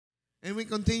And we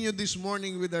continue this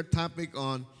morning with our topic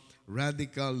on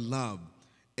radical love.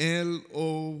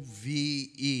 LOVE.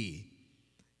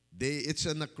 It's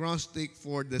an acrostic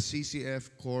for the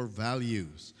CCF core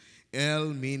values. L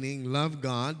meaning love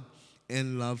God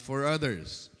and love for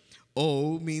others.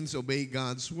 O means obey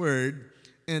God's word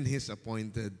and His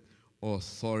appointed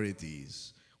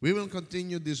authorities. We will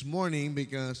continue this morning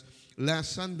because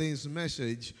last Sunday's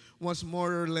message was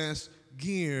more or less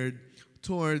geared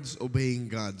towards obeying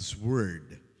God's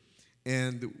word.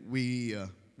 And we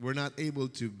were not able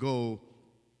to go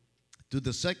to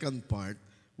the second part,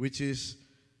 which is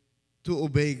to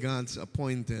obey God's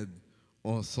appointed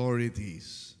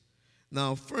authorities.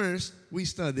 Now, first, we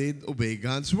studied obey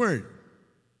God's word.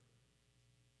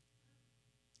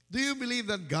 Do you believe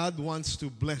that God wants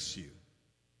to bless you?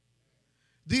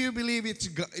 Do you believe it's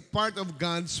part of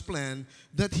God's plan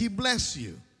that He bless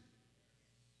you?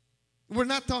 We're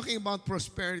not talking about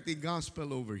prosperity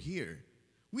gospel over here.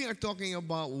 We are talking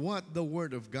about what the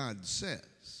Word of God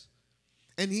says.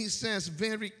 And He says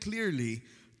very clearly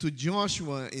to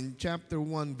Joshua in chapter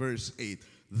 1 verse 8,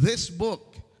 this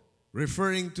book,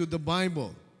 referring to the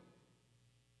Bible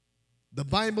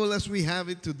as we have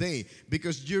it today,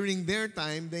 because during their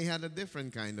time they had a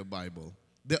different kind of Bible.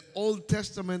 The Old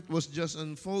Testament was just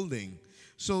unfolding.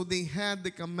 So they had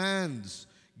the commands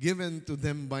given to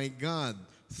them by God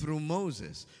through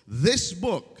Moses. This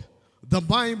book, the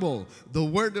Bible, the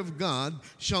Word of God,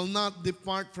 shall not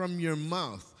depart from your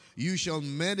mouth. You shall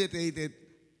meditate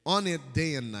on it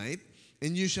day and night,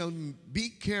 and you shall be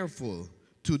careful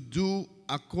to do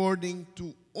according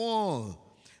to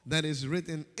all that is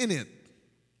written in it.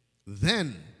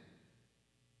 Then,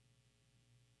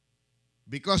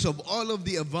 because of all of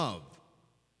the above,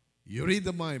 you read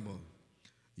the Bible,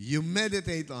 you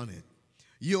meditate on it,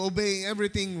 you obey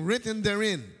everything written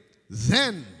therein,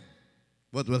 then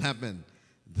what will happen?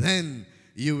 Then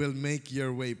you will make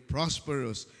your way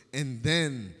prosperous, and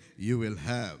then you will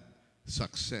have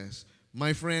success.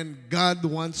 My friend, God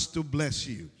wants to bless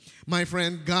you. My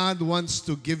friend, God wants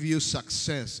to give you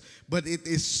success, but it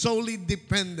is solely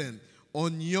dependent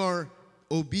on your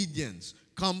obedience,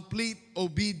 complete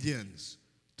obedience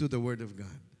to the Word of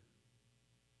God.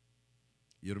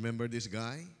 You remember this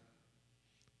guy?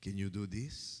 Can you do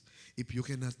this? If you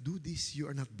cannot do this, you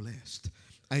are not blessed.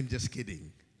 I'm just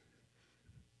kidding.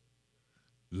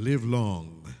 Live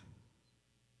long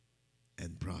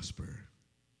and prosper.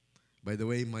 By the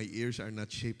way, my ears are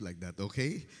not shaped like that,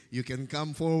 okay? You can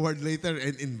come forward later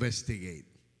and investigate.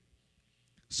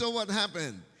 So what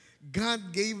happened?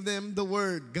 God gave them the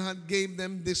word. God gave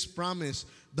them this promise.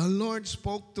 The Lord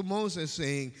spoke to Moses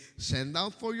saying, send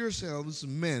out for yourselves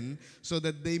men so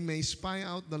that they may spy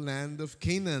out the land of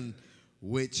Canaan,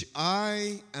 which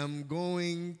I am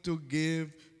going to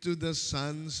give to the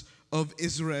sons of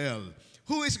Israel.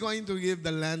 Who is going to give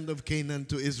the land of Canaan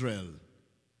to Israel?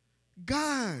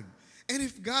 God. And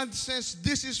if God says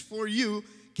this is for you,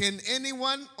 can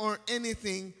anyone or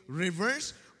anything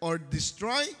reverse or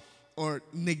destroy or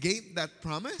negate that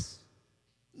promise?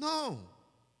 No.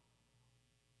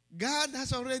 God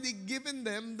has already given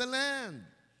them the land.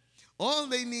 All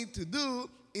they need to do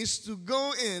is to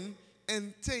go in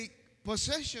and take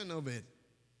possession of it.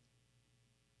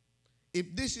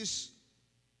 If this is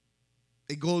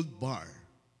a gold bar,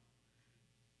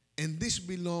 and this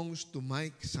belongs to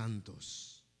Mike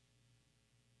Santos,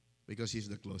 because he's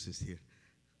the closest here,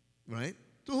 right?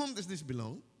 To whom does this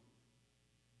belong?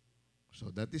 So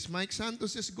that is Mike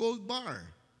Santos's gold bar.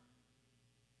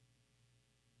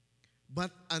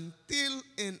 But until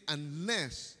and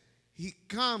unless he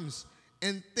comes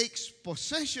and takes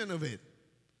possession of it,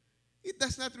 it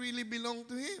does not really belong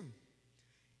to him.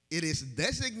 It is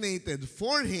designated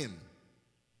for him.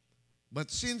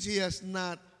 But since he has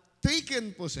not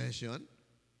taken possession,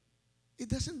 it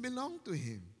doesn't belong to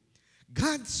him.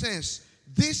 God says,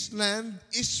 this land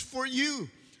is for you.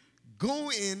 Go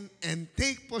in and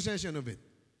take possession of it.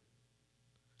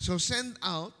 So send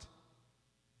out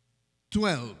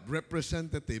 12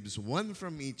 representatives, one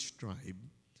from each tribe,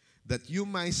 that you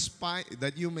may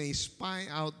spy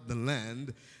out the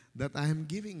land that I am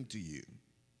giving to you.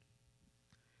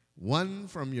 One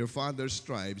from your father's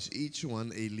tribes, each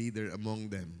one a leader among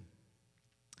them.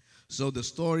 So the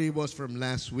story was from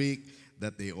last week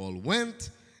that they all went,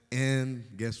 and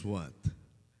guess what?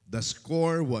 The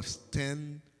score was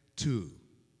 10-2.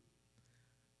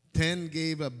 10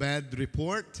 gave a bad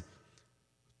report,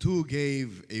 2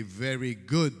 gave a very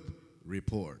good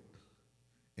report.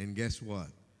 And guess what?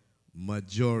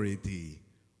 Majority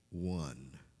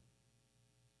won.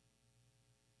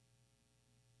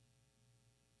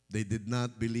 They did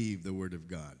not believe the word of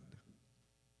God.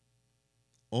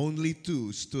 only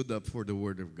 2 stood up for the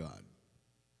Word of God.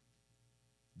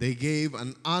 They gave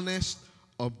an honest,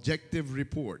 objective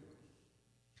report.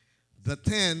 The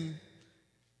 10,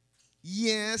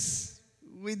 yes,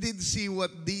 we did see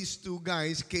what these 2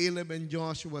 guys, Caleb and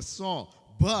Joshua, saw.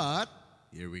 But,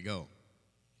 here we go.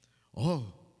 Oh,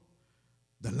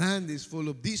 the land is full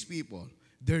of these people.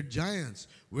 They're giants.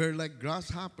 We're like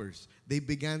grasshoppers. They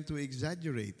began to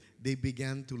exaggerate. They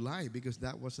began to lie because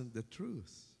that wasn't the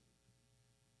truth.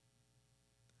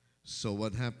 So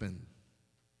what happened?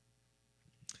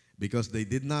 Because they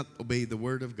did not obey the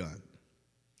word of God,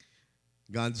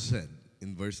 God said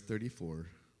in verse 34,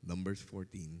 Numbers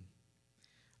 14,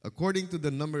 according to the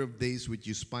number of days which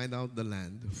you spied out the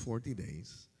land, 40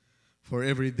 days, for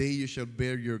every day you shall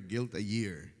bear your guilt a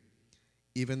year,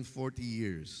 even 40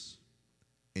 years,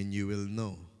 and you will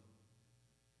know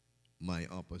my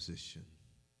opposition.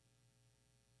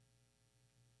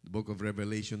 The book of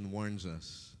Revelation warns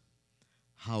us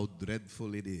how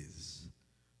dreadful it is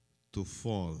to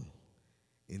fall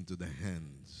into the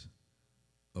hands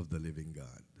of the living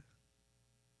God.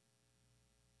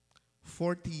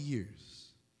 40 years,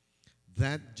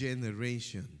 that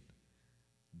generation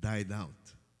died out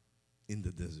in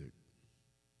the desert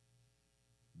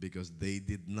because they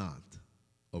did not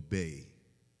obey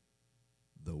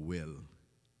the will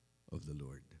of the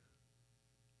Lord.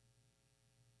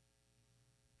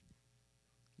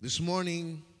 This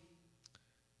morning,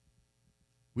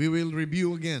 we will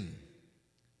review again.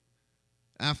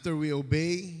 After we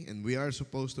obey, and we are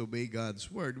supposed to obey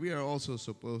God's word, we are also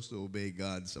supposed to obey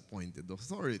God's appointed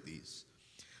authorities.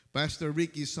 Pastor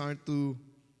Ricky Sartu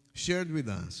shared with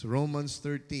us Romans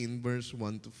 13, verse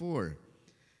 1 to 4.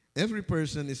 Every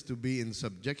person is to be in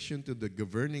subjection to the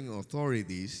governing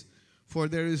authorities, for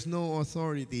there is no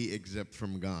authority except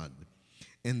from God,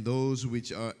 and those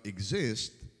which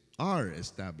exist are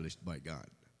established by God.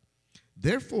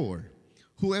 Therefore,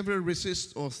 whoever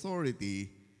resists authority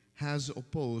has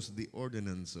opposed the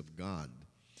ordinance of God,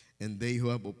 and they who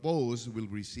have opposed will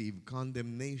receive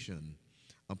condemnation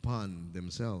upon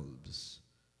themselves.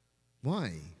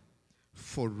 Why?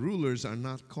 For rulers are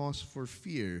not cause for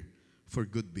fear for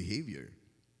good behavior,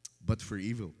 but for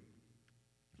evil.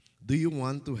 Do you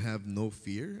want to have no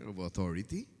fear of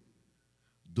authority?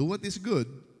 Do what is good,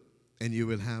 and you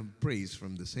will have praise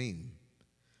from the same.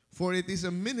 For it is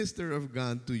a minister of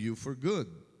God to you for good.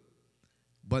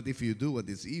 But if you do what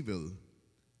is evil,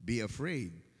 be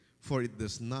afraid, for it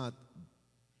does not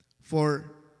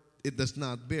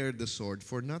bear the sword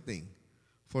for nothing.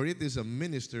 For it is a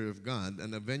minister of God,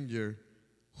 an avenger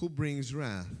who brings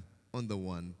wrath on the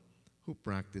one who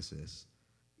practices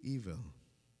evil.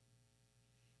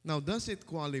 Now, does it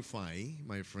qualify,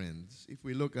 my friends, if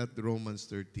we look at Romans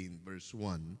 13, verse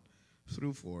 1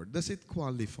 through 4, does it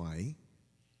qualify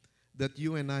that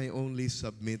you and I only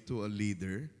submit to a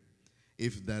leader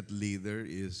if that leader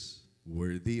is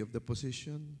worthy of the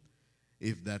position,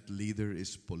 if that leader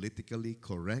is politically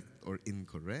correct or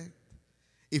incorrect,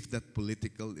 if that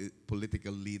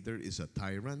political leader is a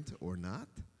tyrant or not?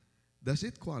 Does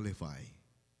it qualify?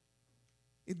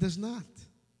 It does not.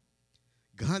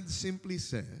 God simply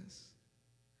says,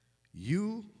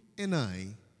 you and I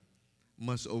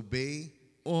must obey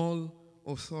all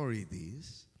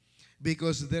authorities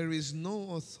because there is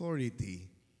no authority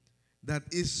that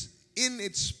is in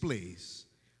its place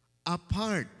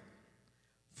apart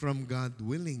from God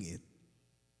willing it.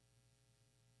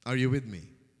 Are you with me?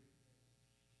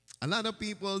 A lot of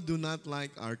people do not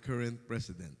like our current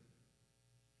president.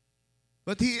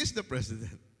 But he is the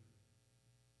president.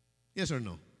 Yes or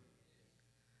no?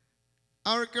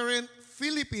 Our current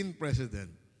Philippine president.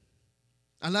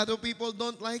 A lot of people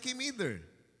don't like him either.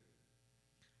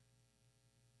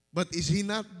 But is he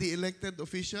not the elected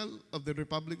official of the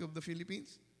Republic of the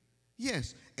Philippines?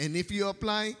 Yes. And if you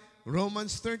apply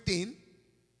Romans 13,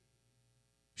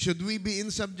 should we be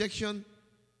in subjection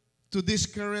to this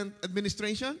current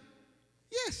administration?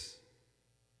 Yes.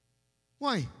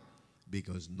 Why?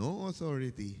 Because no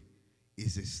authority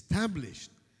is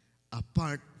established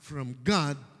apart from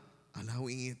God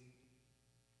allowing it.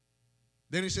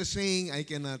 There is a saying, I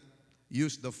cannot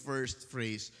use the first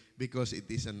phrase because it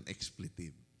is an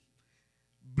expletive.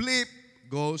 Blip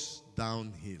goes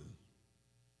downhill.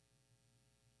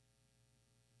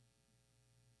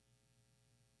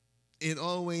 It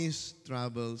always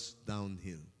travels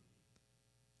downhill.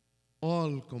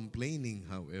 All complaining,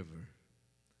 however,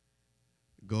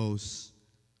 goes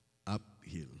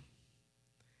uphill.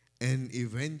 And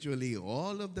eventually,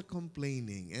 all of the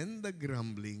complaining and the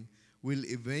grumbling will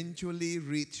eventually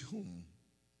reach whom?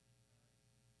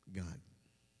 God.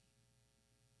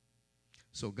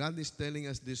 So God is telling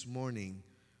us this morning,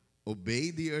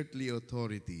 Obey the earthly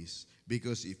authorities,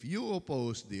 because if you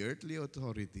oppose the earthly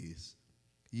authorities,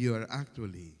 you are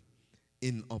actually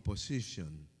in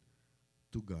opposition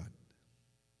to God.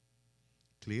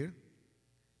 Clear?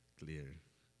 Clear.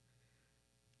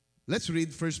 Let's read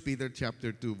 1 Peter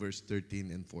chapter 2, verse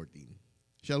 13 and 14.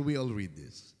 Shall we all read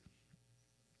this?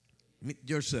 Submit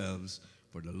yourselves,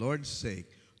 for the Lord's sake,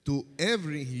 to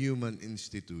every human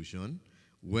institution,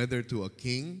 whether to a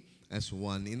king as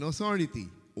one in authority,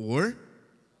 or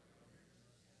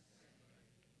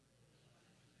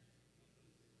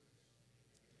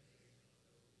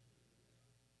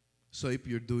so if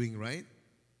you're doing right,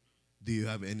 do you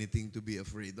have anything to be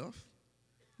afraid of?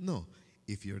 No.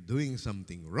 If you're doing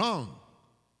something wrong,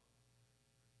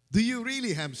 do you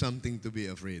really have something to be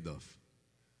afraid of?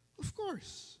 Of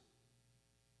course.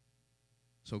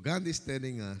 So God is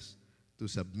telling us to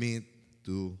submit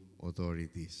to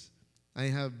authorities. I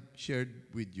have shared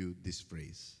with you this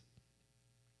phrase.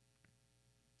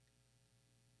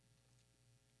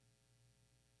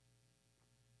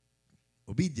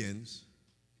 Obedience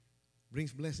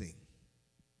brings blessing,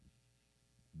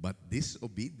 but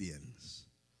disobedience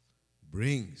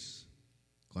brings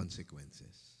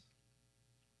consequences.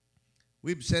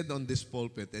 We've said on this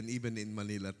pulpit and even in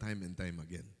Manila time and time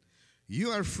again, you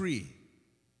are free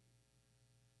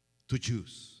to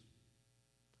choose,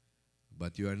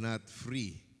 but you are not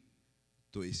free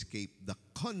to escape the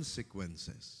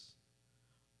consequences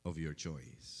of your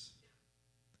choice.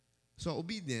 So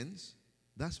obedience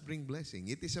does bring blessing.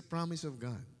 It is a promise of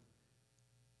God.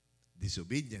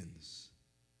 Disobedience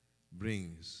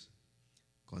brings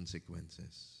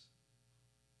consequences.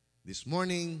 This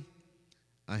morning,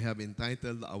 I have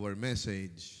entitled our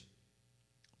message,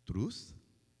 Truth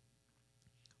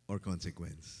or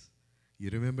Consequence. You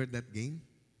remember that game?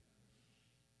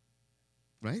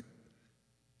 Right?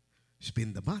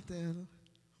 Spin the bottle.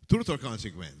 Truth or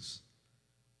consequence?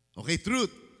 Okay,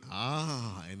 truth.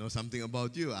 I know something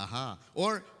about you. Aha.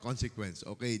 Or consequence.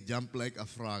 Okay, jump like a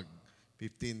frog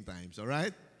 15 times. All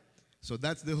right? So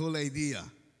that's the whole idea.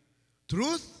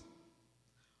 Truth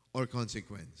or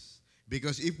consequence?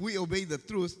 Because if we obey the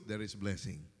truth, there is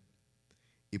blessing.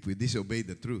 If we disobey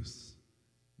the truth,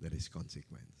 there is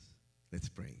consequence. Let's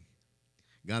pray.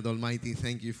 God Almighty,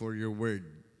 thank you for your word.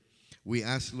 We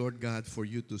ask, Lord God, for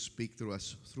you to speak through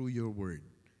us through your word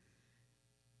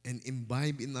and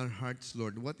imbibe in our hearts,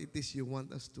 Lord, what it is you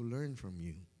want us to learn from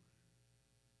you.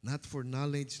 Not for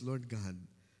knowledge, Lord God,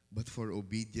 but for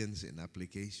obedience and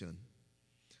application.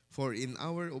 For in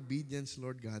our obedience,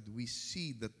 Lord God, we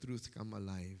see the truth come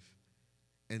alive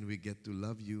and we get to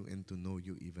love you and to know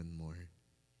you even more.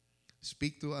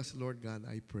 Speak to us, Lord God,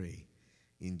 I pray.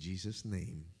 In Jesus'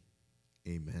 name,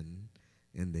 amen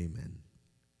and amen.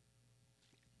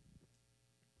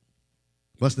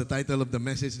 What's the title of the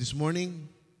message this morning?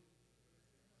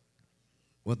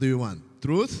 What do you want?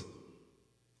 Truth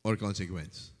or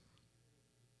consequence?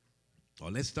 Oh,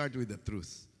 let's start with the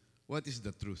truth. What is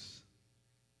the truth?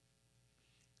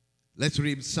 Let's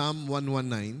read Psalm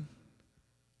 119,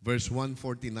 verse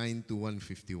 149 to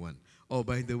 151. Oh,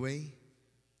 by the way,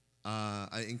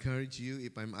 I encourage you,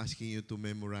 if I'm asking you to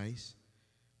memorize,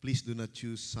 please do not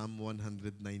choose Psalm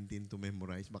 119 to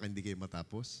memorize. Baka hindi kayo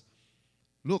matapos.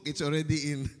 Look, it's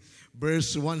already in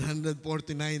verse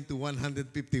 149 to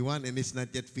 151 and it's not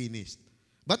yet finished.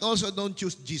 But also don't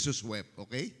choose Jesus wept,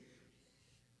 okay?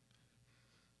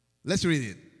 Let's read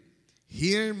it.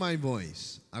 Hear my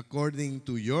voice according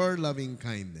to your loving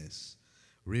kindness.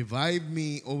 Revive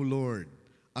me, O Lord,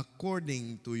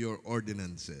 according to your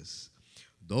ordinances.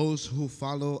 Those who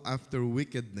follow after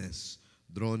wickedness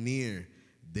draw near.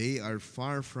 They are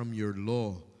far from your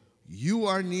law. You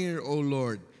are near, O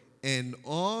Lord, and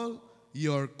all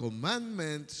your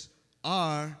commandments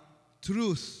are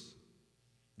truth.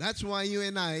 That's why you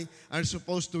and I are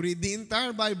supposed to read the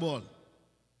entire Bible.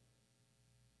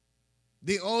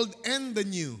 The old and the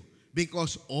new,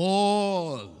 because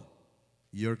all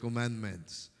your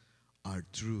commandments are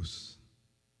truth.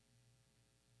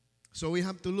 So we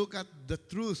have to look at the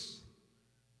truth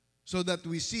so that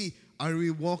we see, are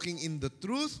we walking in the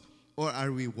truth or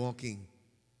are we walking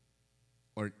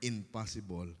or in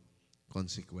possible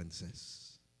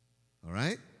consequences? All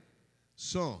right?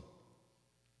 So,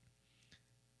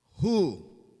 who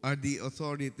are the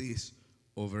authorities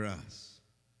over us?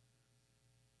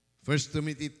 1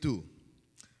 Timothy 2.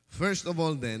 First of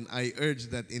all then, I urge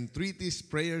that entreaties,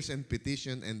 prayers, and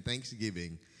petition and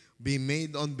thanksgiving be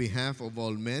made on behalf of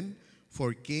all men,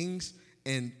 for kings,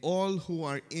 and all who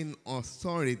are in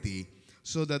authority,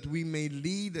 so that we may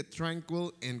lead a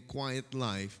tranquil and quiet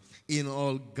life in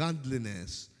all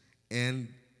godliness and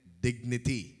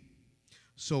dignity.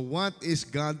 So what is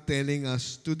God telling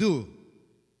us to do?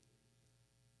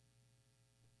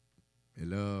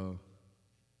 Hello?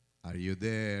 Are you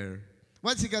there?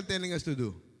 What's God telling us to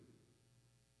do?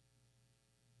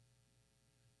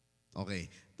 Okay.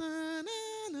 Na, na,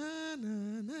 na,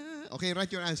 na, na. Okay,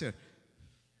 write your answer.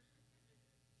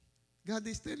 God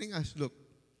is telling us, look,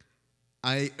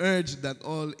 I urge that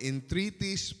all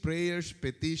entreaties, prayers,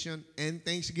 petition, and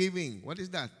thanksgiving. What is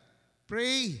that?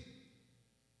 Pray.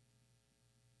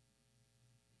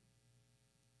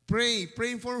 Pray.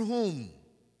 Pray for whom?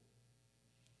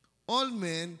 All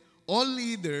men, all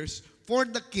leaders, for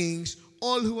the kings,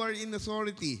 all who are in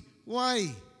authority.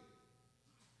 Why?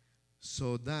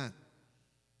 So that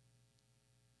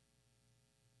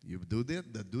you do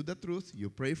the truth, you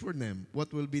pray for them.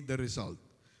 What will be the result?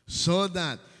 So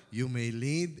that you may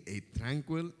lead a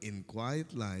tranquil and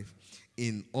quiet life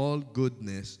in all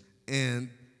goodness and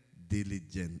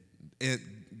diligence, and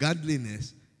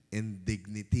godliness and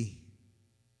dignity.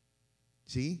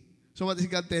 See? So what is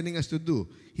God telling us to do?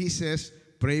 He says,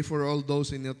 pray for all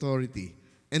those in authority.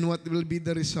 And what will be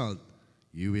the result?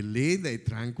 You will lead a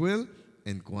tranquil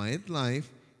and quiet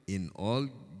life in all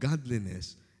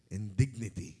godliness and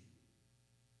dignity.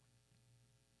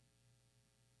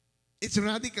 It's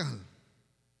radical.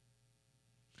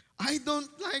 I don't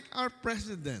like our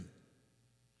president.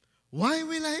 Why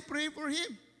will I pray for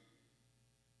him?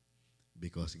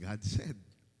 Because God said,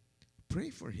 pray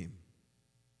for him.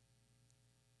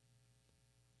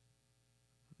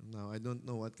 Now, I don't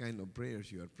know what kind of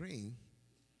prayers you are praying.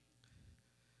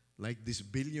 Like this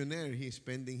billionaire, he's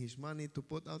spending his money to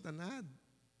put out an ad.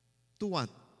 To what?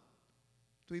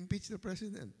 To impeach the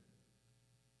president.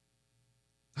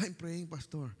 I'm praying,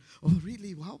 Pastor. Oh,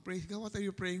 really? Wow, praise God. What are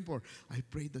you praying for? I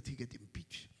pray that he get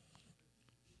impeached.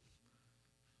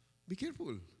 Be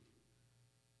careful.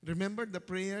 Remember the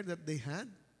prayer that they had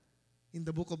in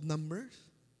the book of Numbers?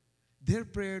 Their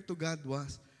prayer to God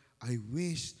was, I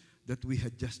wish that we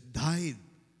had just died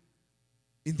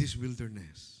in this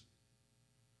wilderness.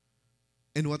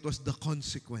 And what was the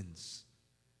consequence?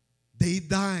 They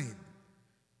died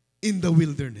in the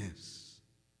wilderness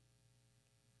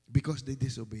because they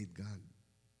disobeyed God.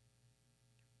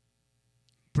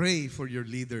 Pray for your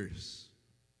leaders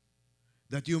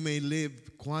that you may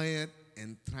live quiet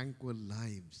and tranquil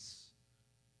lives.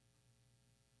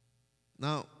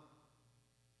 Now,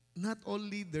 not all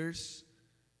leaders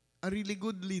are really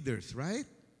good leaders, right?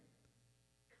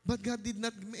 But God did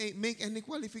not make any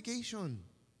qualification.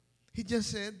 He just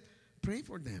said, pray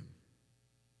for them.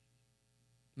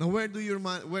 Now, where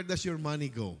does your money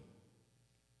go?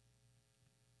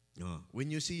 When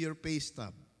you see your pay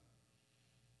stub,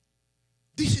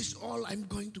 this is all I'm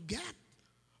going to get.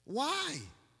 Why?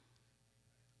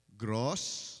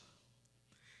 Gross.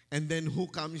 And then who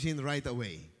comes in right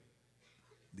away?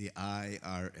 The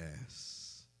IRS.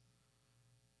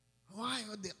 Why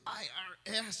the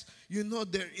IRS? You know,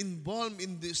 they're involved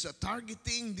in this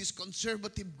targeting these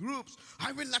conservative groups.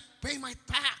 I will not pay my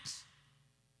tax.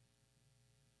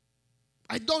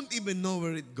 I don't even know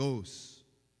where it goes.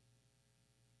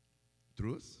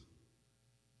 Truth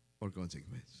or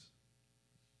consequence?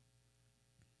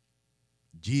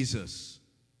 Jesus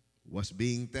was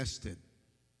being tested.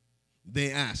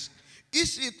 They asked,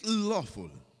 is it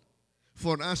lawful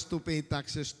for us to pay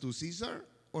taxes to Caesar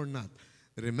or not?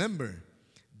 Remember,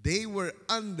 they were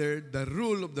under the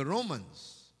rule of the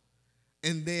Romans,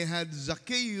 and they had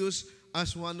Zacchaeus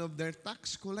as one of their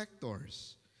tax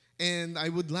collectors. And I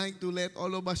would like to let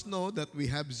all of us know that we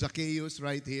have Zacchaeus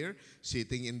right here,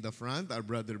 sitting in the front, our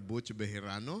brother Butch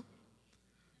Bejerano.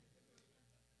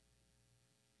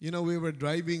 You know, we were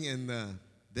driving, and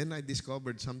then I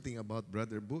discovered something about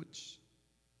Brother Butch.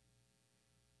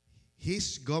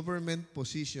 His government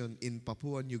position in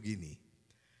Papua New Guinea,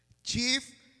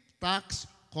 Chief Tax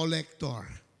Collector.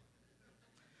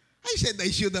 I said I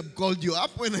should have called you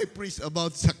up when I preached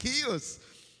about Zacchaeus.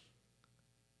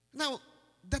 Now,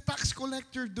 the tax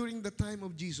collector during the time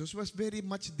of Jesus was very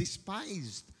much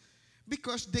despised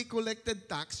because they collected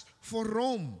tax for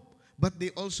Rome, but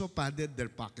they also padded their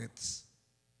pockets.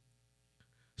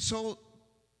 So,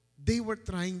 they were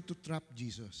trying to trap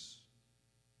Jesus.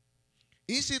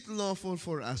 Is it lawful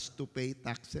for us to pay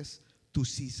taxes to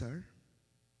Caesar?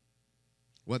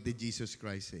 What did Jesus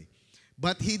Christ say?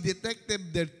 But he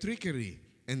detected their trickery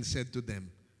and said to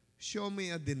them, show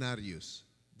me a denarius,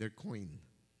 their coin.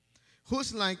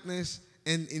 Whose likeness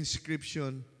and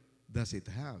inscription does it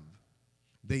have?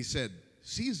 They said,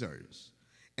 Caesar's.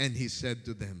 And he said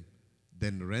to them,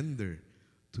 then render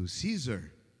to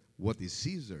Caesar what is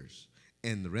Caesar's,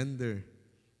 and render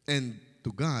and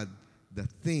to God the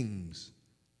things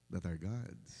that are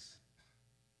God's.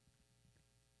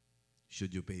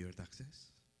 Should you pay your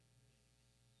taxes?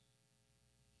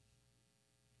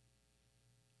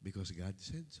 Because God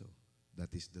said so.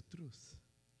 That is the truth.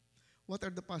 What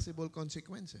are the possible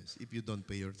consequences if you don't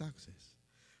pay your taxes?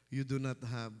 You do not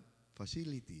have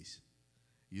facilities.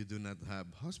 You do not have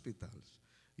hospitals.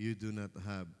 You do not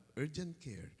have urgent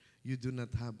care. You do not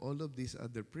have all of these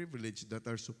other privileges that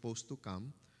are supposed to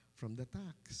come from the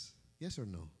tax. Yes or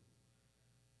no?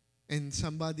 And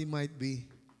somebody might be,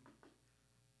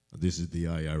 this is the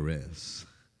IRS.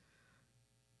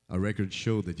 Our records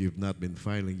show that you've not been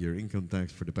filing your income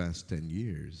tax for the past 10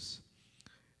 years.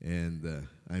 And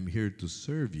I'm here to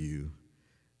serve you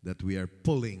that we are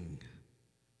pulling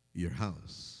your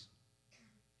house.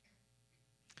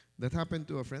 That happened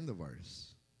to a friend of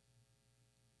ours.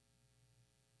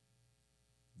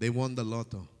 They won the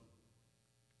lotto,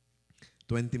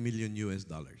 20 million US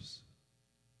dollars.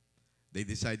 They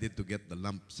decided to get the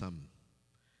lump sum.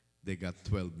 They got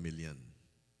 12 million.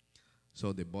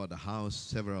 So they bought a house,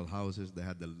 several houses. They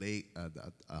had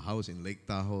a house in Lake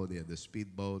Tahoe. They had a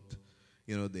speedboat.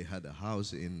 They had a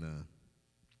house in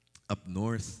up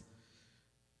north.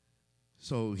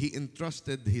 So he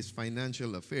entrusted his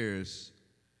financial affairs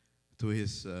to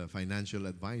his financial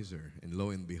advisor. And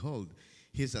lo and behold,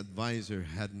 his advisor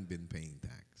hadn't been paying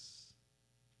tax.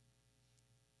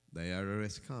 The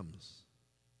IRS comes,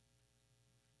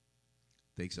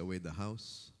 takes away the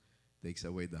house, takes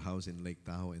away the house in Lake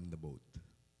Tahoe and the boat.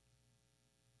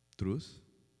 Truth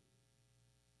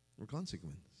or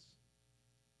consequence?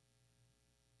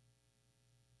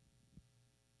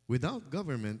 Without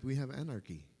government, we have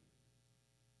anarchy.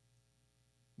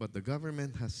 But the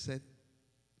government has set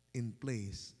in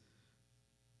place,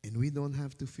 and we don't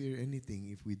have to fear anything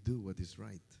if we do what is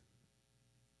right.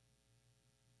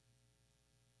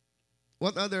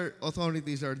 What other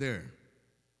authorities are there?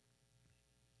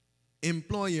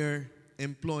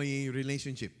 Employer-employee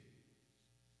relationship.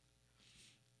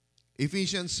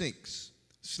 Ephesians 6,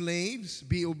 slaves,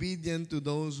 be obedient to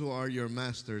those who are your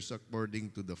masters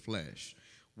according to the flesh,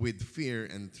 with fear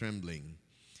and trembling,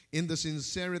 in the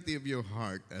sincerity of your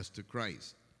heart as to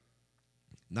Christ,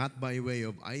 not by way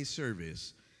of eye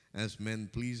service as men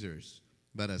pleasers,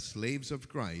 but as slaves of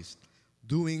Christ,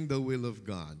 doing the will of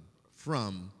God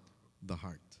from the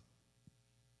heart.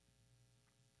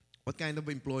 What kind of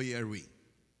employee are we?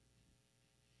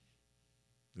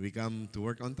 Do we come to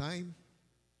work on time?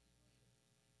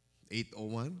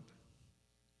 8:01?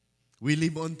 We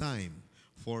leave on time,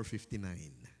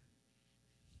 4:59.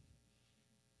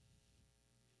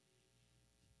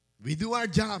 We do our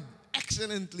job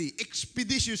excellently,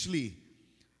 expeditiously,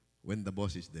 when the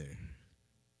boss is there,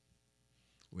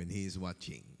 when he is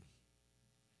watching.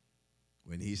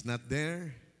 When he is not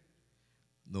there,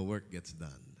 no work gets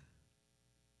done.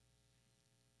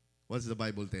 What's the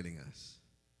Bible telling us?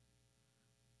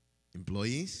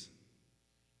 Employees,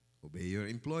 obey your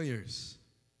employers.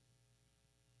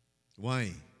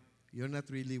 Why? You're not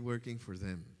really working for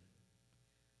them.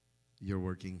 You're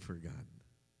working for God.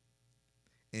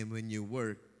 And when you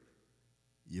work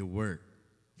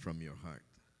from your heart.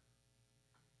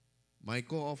 My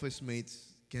co-office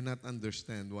mates cannot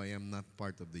understand why I'm not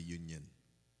part of the union.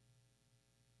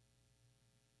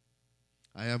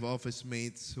 I have office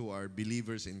mates who are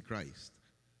believers in Christ,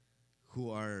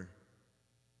 who are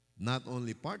not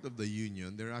only part of the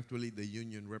union, they're actually the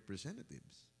union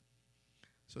representatives.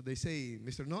 So they say,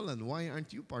 Mr. Nolan, why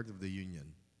aren't you part of the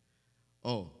union?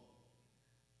 Oh,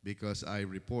 because I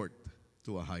report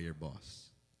to a higher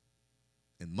boss.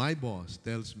 And my boss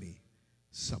tells me,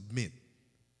 submit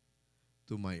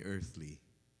to my earthly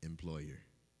employer.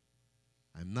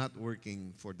 I'm not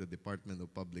working for the Department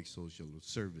of Public Social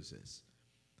Services.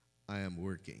 I am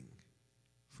working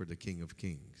for the King of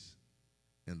Kings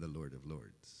and the Lord of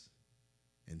Lords.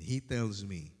 And he tells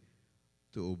me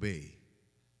to obey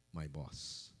my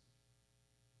boss.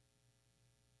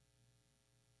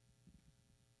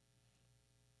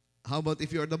 How about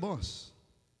if you're the boss?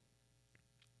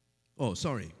 Oh,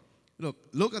 sorry.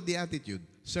 Look at the attitude.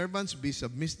 Servants, be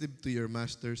submissive to your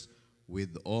masters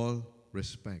with all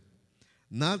respect.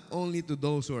 Not only to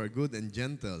those who are good and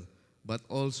gentle, but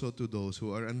also to those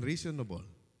who are unreasonable.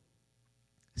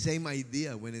 Same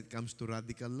idea when it comes to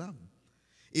radical love.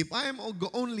 If I am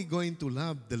only going to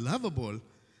love the lovable,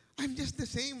 I'm just the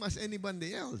same as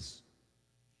anybody else.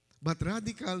 But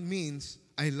radical means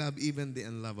I love even the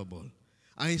unlovable.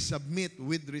 I submit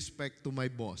with respect to my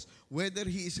boss, whether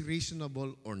he is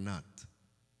reasonable or not.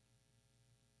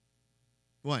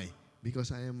 Why?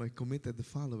 Because I am a committed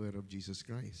follower of Jesus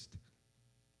Christ.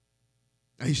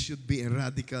 I should be a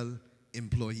radical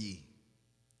employee.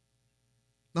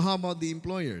 Now, how about the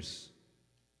employers?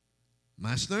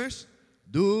 Masters,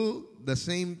 Do the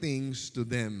same things to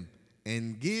them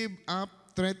and give up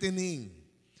threatening,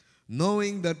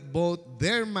 knowing that both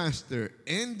their master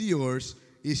and yours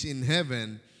is in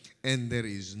heaven, and there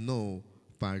is no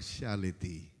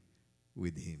partiality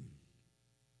with him.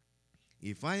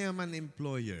 If I am an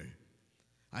employer,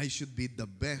 I should be the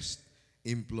best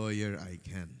employer I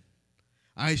can.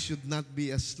 I should not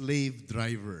be a slave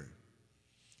driver.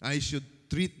 I should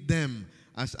treat them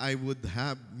as I would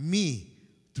have me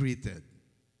treated.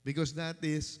 Because that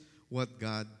is what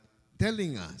God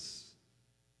telling us.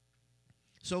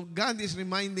 So God is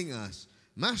reminding us,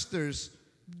 masters,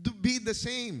 do be the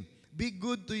same. Be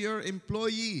good to your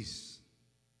employees.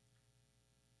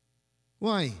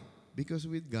 Why? Because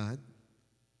with God,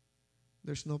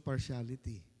 there's no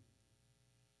partiality.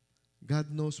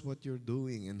 God knows what you're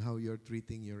doing and how you're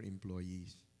treating your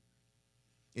employees.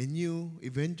 And you,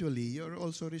 eventually, you're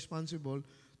also responsible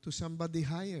to somebody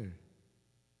higher.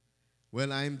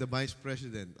 Well, I'm the vice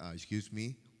president. Excuse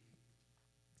me.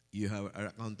 You are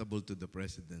accountable to the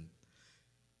president.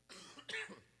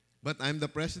 But I'm the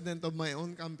president of my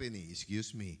own company.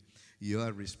 Excuse me. You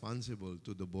are responsible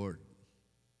to the board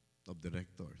of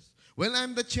directors. Well,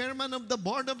 I'm the chairman of the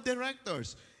board of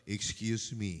directors.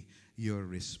 Excuse me. You're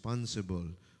responsible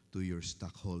to your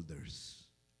stockholders.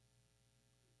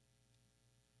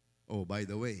 Oh, by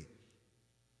the way,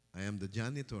 I am the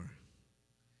janitor,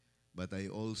 but I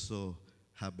also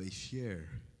have a share,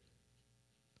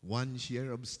 1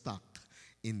 share of stock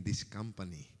in this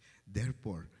company.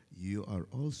 Therefore, you are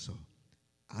also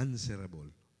answerable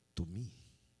to me.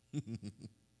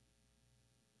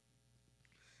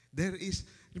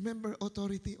 Remember,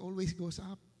 authority always goes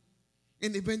up.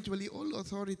 And eventually, all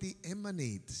authority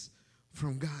emanates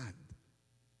from God.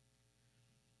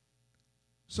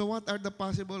 So what are the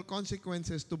possible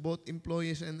consequences to both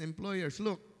employees and employers?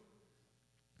 Look,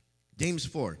 James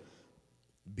 4.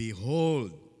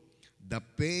 Behold, the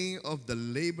pay of the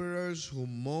laborers who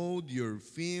mowed your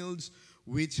fields,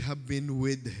 which have been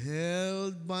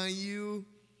withheld by you,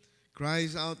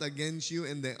 cries out against you,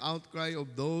 and the outcry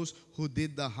of those who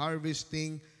did the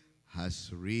harvesting has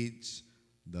reached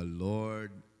the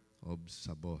Lord of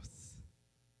Sabaoth.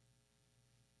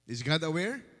 Is God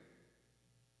aware?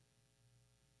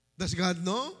 Does God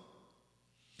know?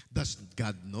 Does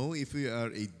God know if you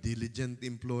are a diligent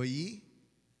employee?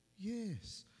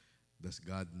 Yes. Does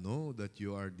God know that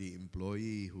you are the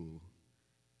employee who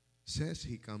says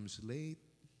he comes late,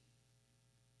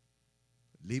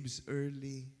 leaves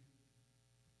early,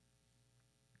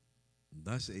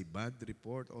 does a bad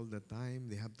report all the time?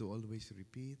 They have to always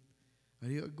repeat. Are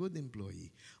you a good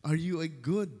employee? Are you a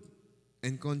good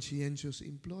and conscientious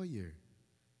employer?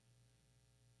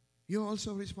 You're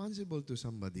also responsible to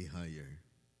somebody higher.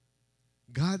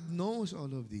 God knows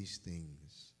all of these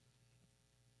things.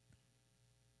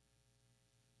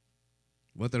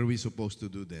 What are we supposed to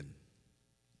do then?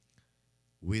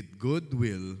 With good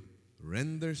will,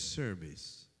 render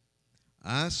service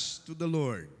as to the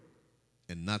Lord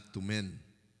and not to men,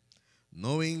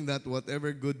 knowing that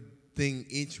whatever good thing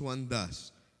each one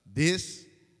does, this,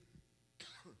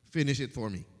 finish it for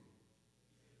me.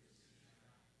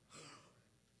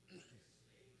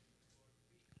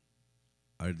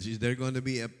 Is there going to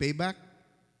be a payback?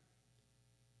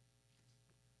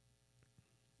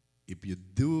 If you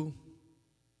do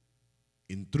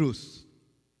in truth,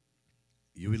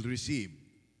 you will receive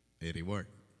a reward.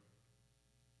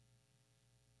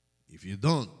 If you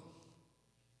don't,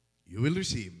 you will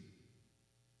receive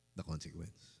the consequence.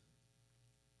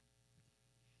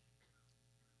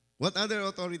 What other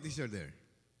authorities are there?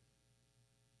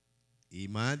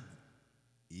 IMAD,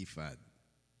 IFAD.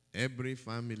 Every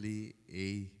family,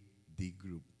 a D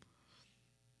group.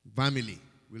 Family.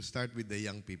 We'll start with the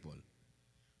young people.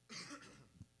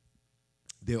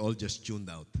 They all just tuned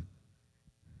out.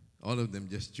 All of them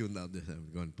just tuned out. I'm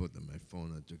going to put on my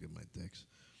phone and check my text.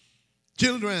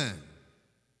 Children,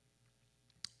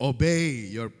 obey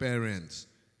your parents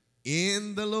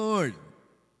in the Lord,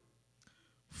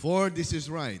 for this is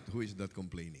right. Who is that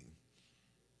complaining?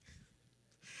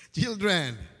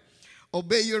 Children,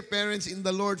 obey your parents in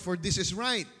the Lord, for this is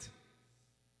right.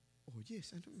 Oh,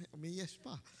 yes. May yes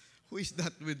pa. Who is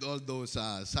that with all those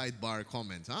sidebar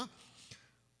comments, huh?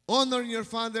 Honor your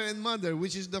father and mother,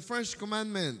 which is the first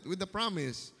commandment with the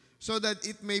promise, so that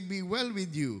it may be well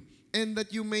with you and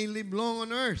that you may live long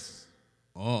on earth.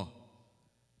 Oh.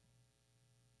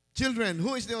 Children,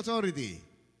 who is the authority?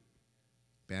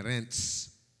 Parents.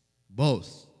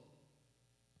 Both.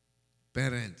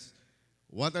 Parents.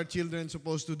 What are children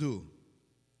supposed to do?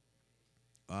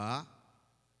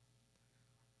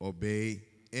 Obey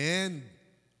and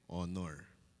honor.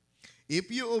 If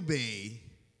you obey,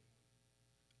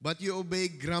 but you obey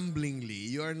grumblingly,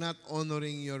 you are not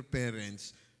honoring your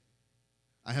parents,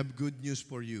 I have good news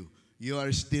for you. You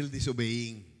are still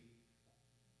disobeying.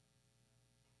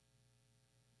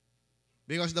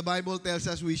 Because the Bible tells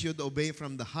us we should obey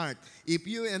from the heart. If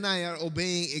you and I are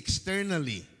obeying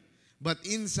externally, but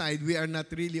inside we are not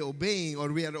really obeying,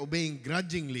 or we are obeying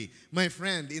grudgingly, my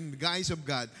friend, in the eyes of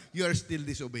God, you are still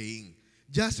disobeying.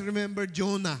 Just remember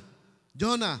Jonah.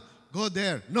 Jonah, go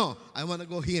there. No, I want to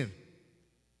go here.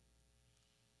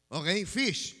 Okay,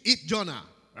 fish, eat Jonah.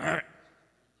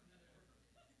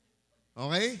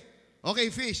 Okay? Okay,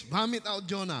 fish, vomit out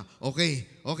Jonah. Okay,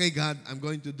 God, I'm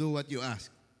going to do what you ask.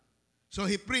 So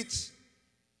he preached,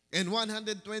 and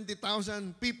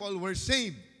 120,000 people were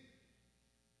saved.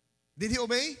 Did he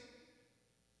obey?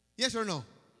 Yes or no?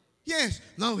 Yes.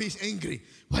 Now he's angry.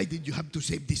 Why did you have to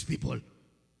save these people?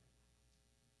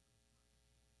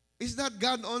 Is that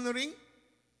God honoring?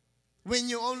 When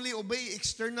you only obey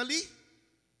externally?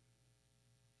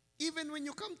 Even when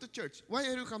you come to church. Why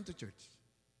are you come to church?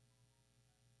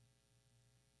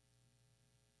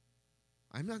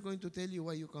 I'm not going to tell you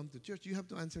why you come to church. You have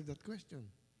to answer that question.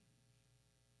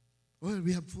 Well,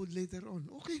 we have food later on.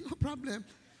 Okay, no problem.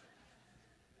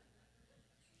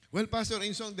 Well, Pastor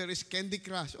Insong, there is Candy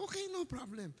Crush. Okay, no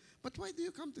problem. But why do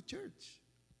you come to church?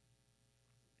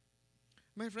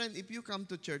 My friend, if you come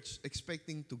to church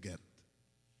expecting to get,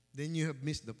 then you have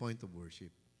missed the point of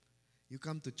worship. You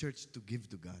come to church to give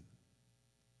to God.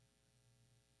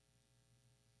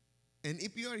 And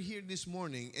if you are here this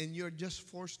morning and you're just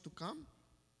forced to come,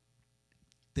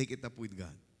 take it up with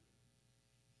God.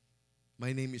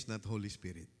 My name is not Holy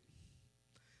Spirit.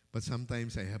 But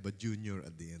sometimes I have a junior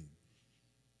at the end.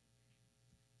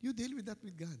 You deal with that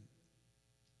with God.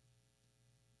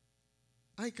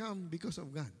 I come because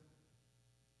of God.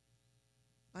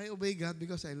 I obey God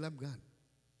because I love God.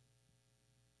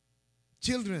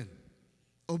 Children,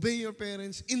 obey your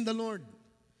parents in the Lord.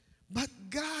 But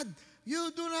God,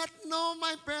 you do not know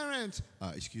my parents.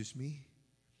 Excuse me?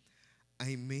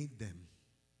 I made them.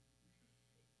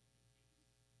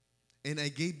 And I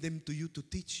gave them to you to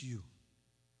teach you,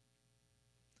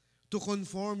 to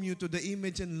conform you to the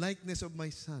image and likeness of my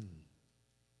Son.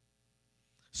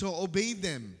 So obey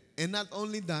them. And not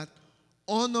only that,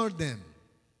 honor them.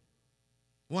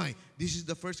 Why? This is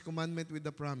the first commandment with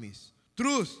the promise.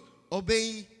 Truth,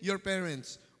 obey your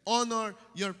parents. Honor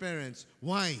your parents.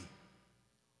 Why?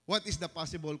 What is the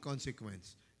possible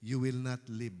consequence? You will not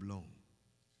live long.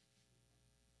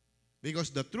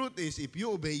 Because the truth is, if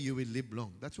you obey, you will live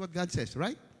long. That's what God says,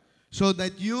 right? So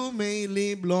that you may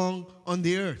live long on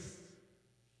the earth.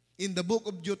 In the book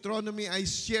of Deuteronomy, I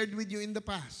shared with you in the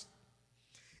past.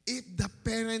 If the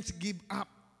parents give up,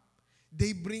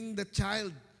 they bring the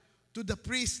child to the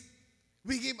priest.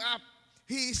 We give up.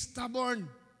 He is stubborn.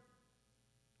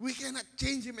 We cannot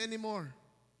change him anymore.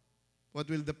 What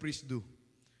will the priest do?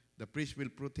 The priest will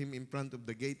put him in front of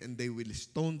the gate and they will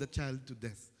stone the child to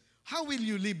death. How will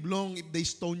you live long if they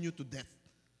stone you to death?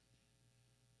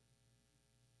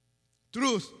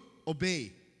 Truth,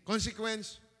 obey.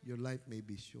 Consequence, your life may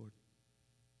be short.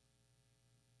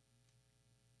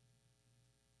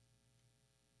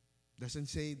 Doesn't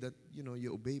say that,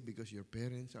 you obey because your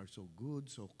parents are so good,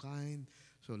 so kind,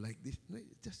 so like this. No,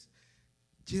 just,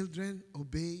 children,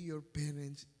 obey your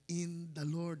parents in the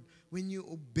Lord. When you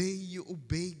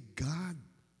obey God.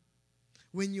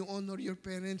 When you honor your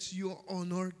parents, you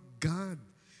honor God.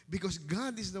 Because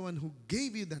God is the one who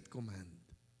gave you that command.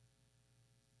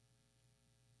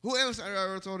 Who else are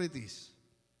our authorities?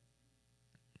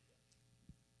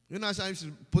 As I was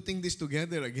putting this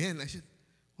together again, I said,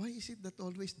 why is it that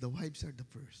always the wives are the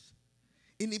first?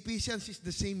 In Ephesians, it's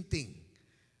the same thing.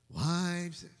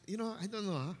 Wives, I don't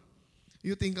know. Huh?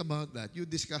 You think about that. You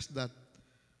discuss that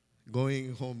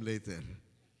going home later.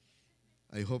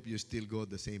 I hope you still go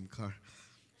the same car.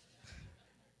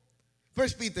 1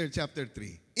 Peter chapter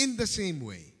 3. In the same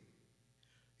way,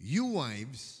 you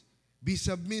wives, be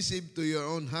submissive to your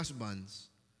own husbands.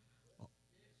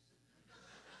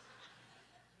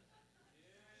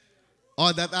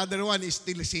 Oh, that other one is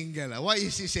still single. Why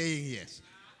is he saying yes?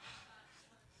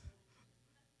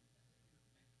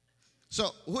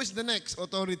 So, who is the next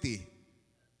authority?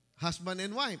 Husband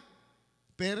and wife.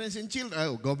 Parents and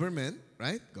children. Government,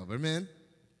 right? Government.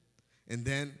 And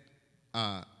then,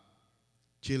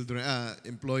 children,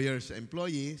 employers,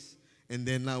 employees. And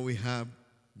then now we have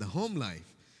the home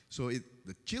life. So,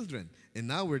 the children. And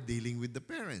now we're dealing with the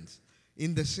parents.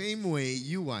 In the same way,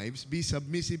 you wives, be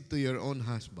submissive to your own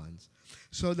husbands,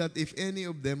 so that if any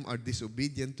of them are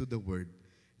disobedient to the word,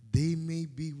 they may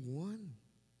be won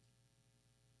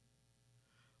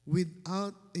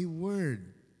without a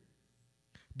word,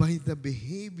 by the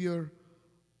behavior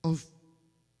of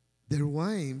their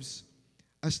wives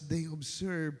as they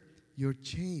observe your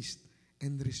chaste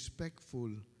and respectful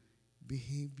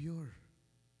behavior.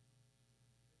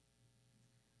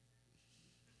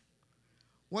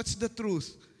 What's the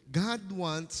truth? God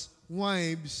wants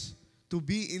wives to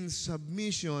be in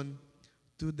submission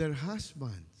to their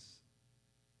husbands,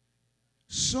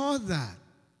 so that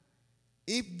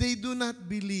if they do not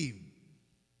believe,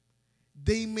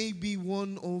 they may be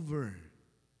won over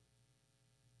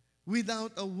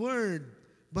without a word,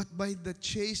 but by the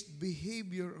chaste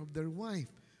behavior of their wife.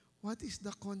 What is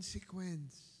the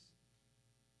consequence?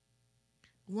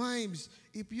 Wives,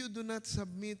 if you do not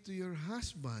submit to your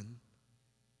husband,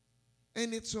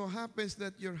 and it so happens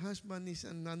that your husband is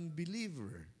an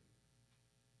unbeliever,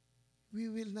 we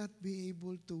will not be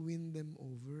able to win them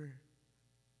over.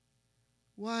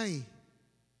 Why?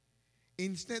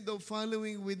 Instead of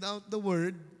following without the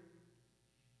word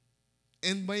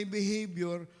and by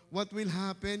behavior, what will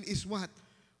happen is what?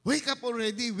 Wake up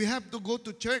already. We have to go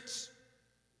to church.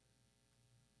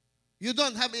 You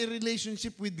don't have a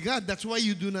relationship with God. That's why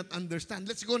you do not understand.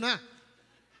 Let's go na.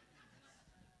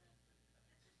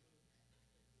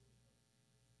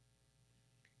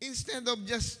 Instead of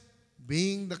just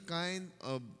being the kind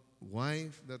of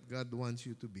wife that God wants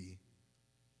you to be,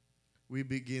 we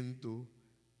begin to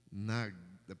nag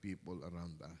the people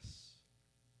around us,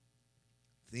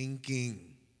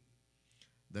 thinking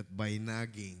that by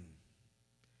nagging,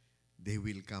 they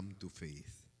will come to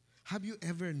faith. Have you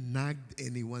ever nagged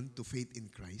anyone to faith in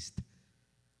Christ?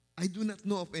 I do not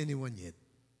know of anyone yet.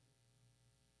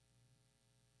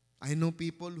 I know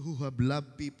people who have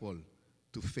loved people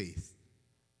to faith,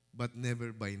 but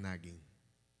never by nagging.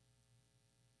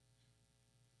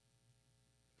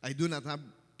 I do not have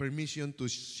permission to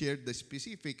share the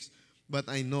specifics, but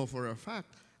I know for a fact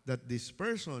that this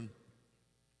person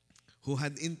who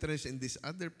had interest in this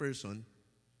other person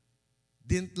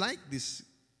didn't like this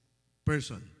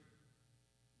person.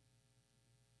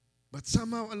 But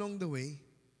somehow along the way,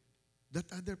 that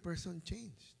other person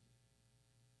changed.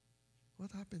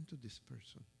 What happened to this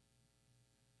person?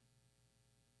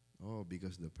 Oh,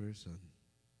 because the person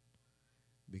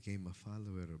became a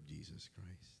follower of Jesus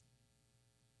Christ.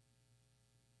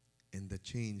 And the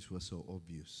change was so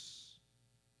obvious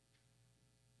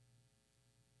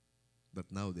that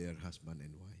now they are husband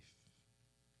and wife.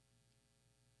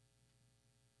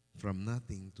 From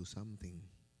nothing to something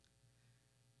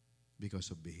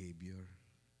because of behavior.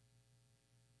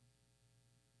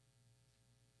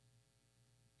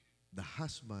 The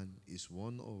husband is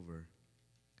won over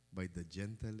by the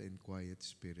gentle and quiet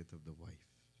spirit of the wife.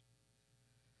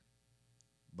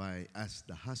 As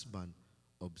the husband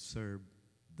observed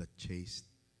the chaste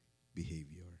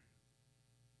behavior.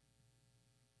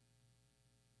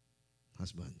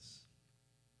 Husbands,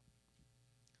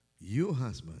 you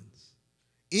husbands,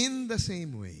 in the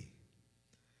same way,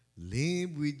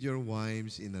 live with your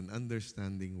wives in an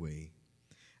understanding way,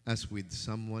 as with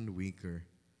someone weaker,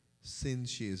 since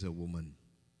she is a woman.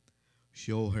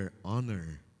 Show her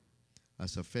honor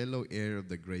as a fellow heir of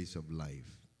the grace of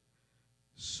life,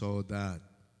 so that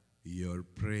your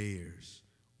prayers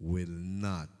will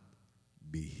not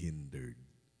be hindered.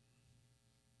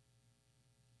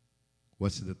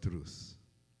 What's the truth?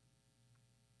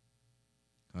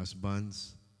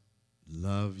 Husbands,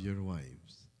 love your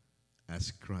wives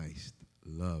as Christ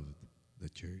loved the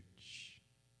church.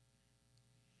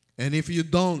 And if you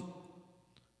don't,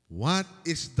 what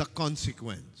is the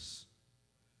consequence?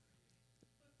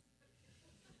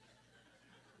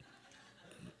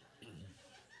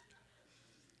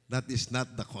 That is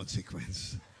not the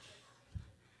consequence.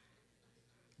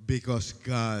 Because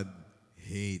God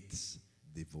hates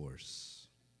divorce.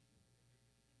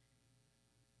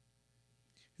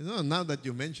 You know, now that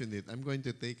you mentioned it, I'm going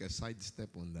to take a sidestep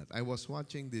on that. I was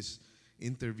watching this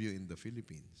interview in the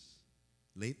Philippines,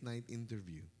 late night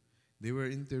interview. They were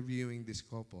interviewing this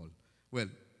couple. Well,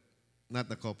 not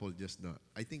the couple,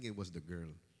 I think it was the girl.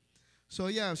 So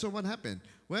what happened?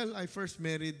 Well, I first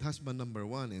married husband number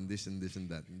one and this and this and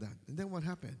that and that. And then what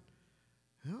happened?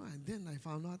 And then I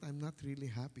found out I'm not really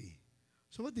happy.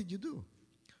 So what did you do?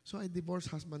 So I divorced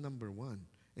husband number one,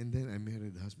 and then I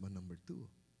married husband number two.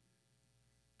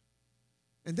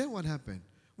 And then what happened?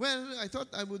 Well, I thought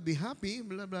I would be happy,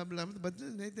 blah, blah, blah, but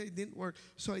then it didn't work.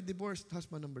 So I divorced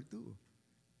husband number two.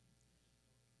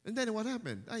 And then what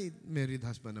happened? I married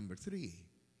husband number three.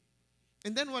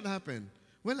 And then what happened?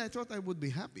 Well, I thought I would be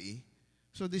happy,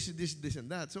 so this, and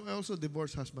that. So I also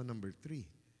divorced husband number three.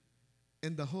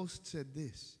 And the host said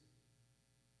this.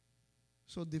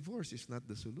 So divorce is not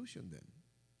the solution then.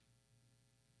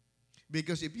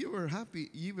 Because if you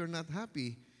were not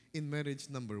happy in marriage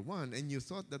number 1, and you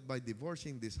thought that by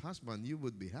divorcing this husband, you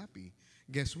would be happy,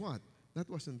 guess what? That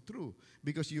wasn't true.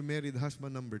 Because you married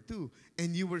husband number 2,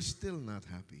 and you were still not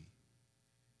happy.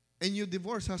 And you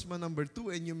divorced husband number 2,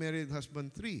 and you married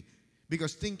husband 3.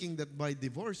 Because thinking that by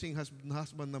divorcing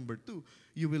husband number 2,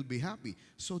 you will be happy.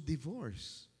 So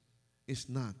divorce is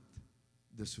not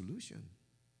the solution,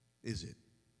 is it?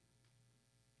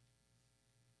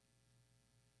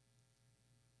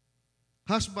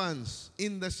 Husbands,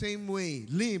 in the same way,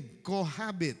 live,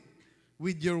 cohabit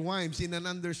with your wives in an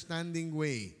understanding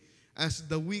way as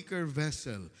the weaker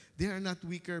vessel. They are not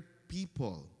weaker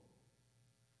people.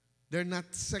 They're not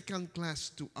second class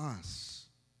to us.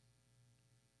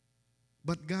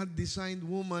 But God designed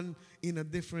woman in a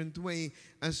different way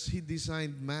as He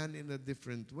designed man in a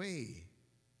different way.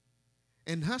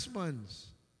 And husbands,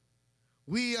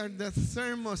 we are the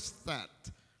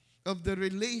thermostat of the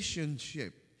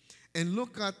relationship. And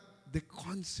look at the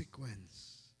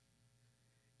consequence.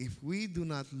 If we do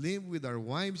not live with our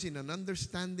wives in an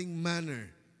understanding manner,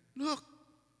 look,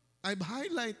 I've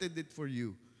highlighted it for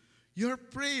you. Your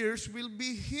prayers will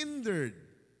be hindered.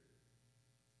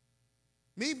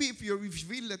 Maybe if you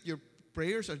feel that your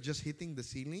prayers are just hitting the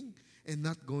ceiling and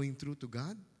not going through to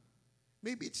God,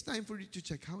 maybe it's time for you to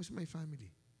check, how is my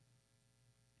family?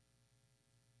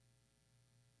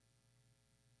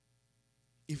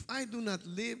 If I do not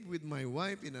live with my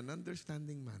wife in an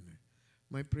understanding manner,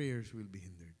 my prayers will be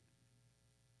hindered.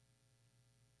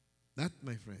 That,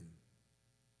 my friend,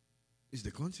 is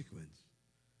the consequence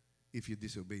if you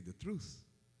disobey the truth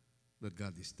that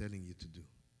God is telling you to do.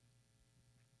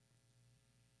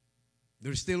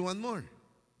 There's still one more.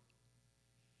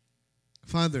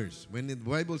 Fathers. When the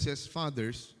Bible says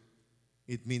fathers,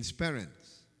 it means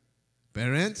parents.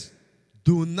 Parents,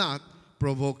 do not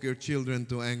provoke your children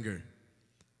to anger.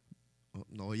 Oh,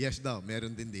 no, yes daw.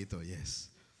 Meron din dito, yes.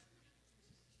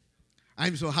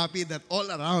 I'm so happy that all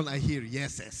around I hear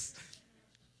yeses.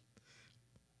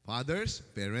 Fathers,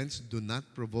 parents, do not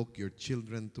provoke your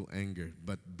children to anger,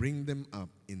 but bring them up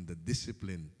in the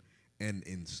discipline and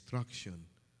instruction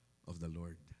of the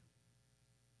Lord.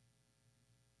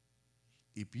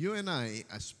 If you and I,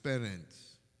 as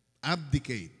parents,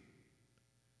 abdicate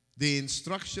the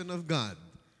instruction of God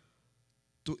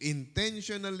to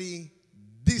intentionally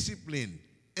discipline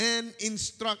and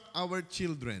instruct our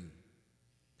children,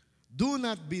 do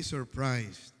not be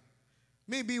surprised.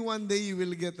 Maybe one day you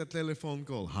will get a telephone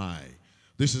call. Hi,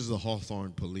 this is the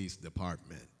Hawthorne Police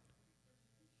Department.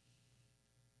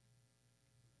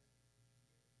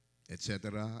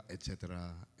 Etc., etc.,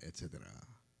 etc.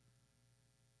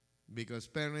 Because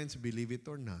parents, believe it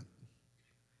or not,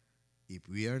 if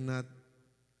we are not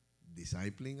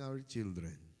discipling our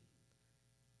children,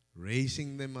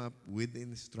 raising them up with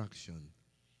instruction,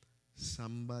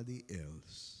 somebody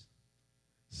else,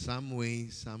 some way,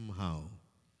 somehow,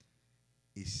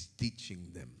 is teaching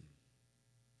them.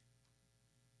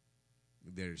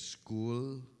 Their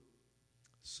school,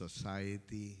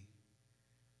 society,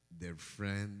 their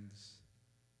friends,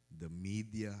 the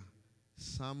media,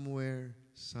 somewhere,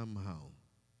 somehow,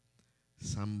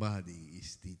 somebody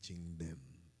is teaching them.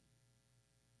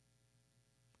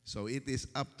 So it is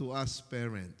up to us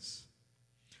parents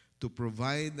to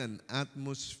provide an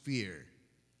atmosphere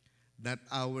that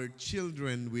our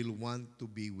children will want to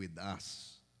be with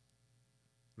us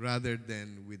rather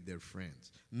than with their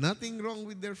friends. Nothing wrong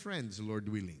with their friends, Lord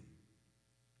willing.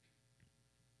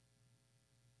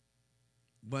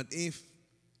 But if,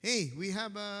 hey, we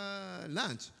have a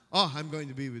lunch. Oh, I'm going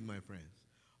to be with my friends.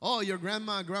 Oh, your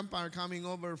grandma, grandpa are coming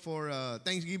over for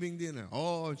Thanksgiving dinner.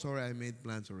 Oh, I'm sorry, I made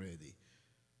plans already.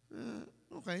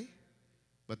 Okay.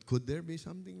 But could there be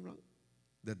something wrong?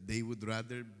 That they would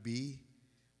rather be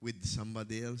with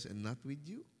somebody else and not with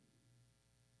you?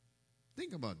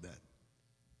 Think about that.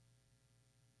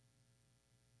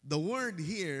 The word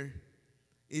here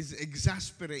is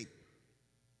exasperate.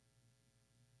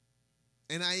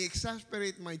 And I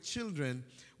exasperate my children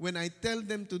when I tell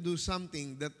them to do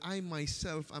something that I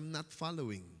myself am not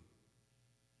following.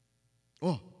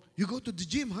 Oh, you go to the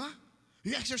gym, huh?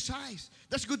 You exercise.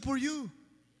 That's good for you.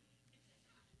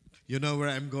 You know where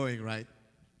I'm going, right?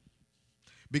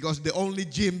 Because the only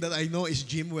gym that I know is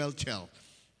Jim Welchel.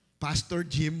 Pastor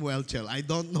Jim Welchel. I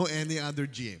don't know any other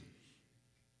gym.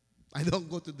 I don't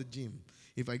go to the gym.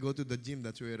 If I go to the gym,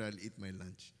 that's where I'll eat my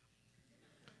lunch.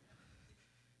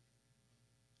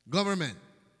 Government.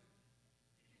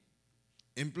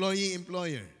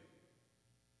 Employee-employer.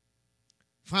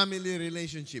 Family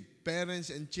relationship. Parents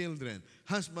and children.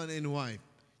 Husband and wife.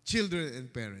 Children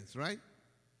and parents, right?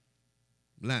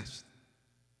 Last.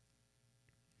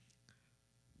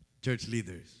 Church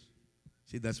leaders.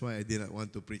 See, that's why I did not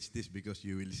want to preach this, because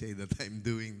you will say that I'm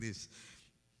doing this.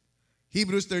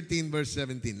 Hebrews 13 verse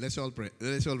 17. Let's all pray.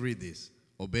 Let's all read this.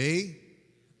 Obey.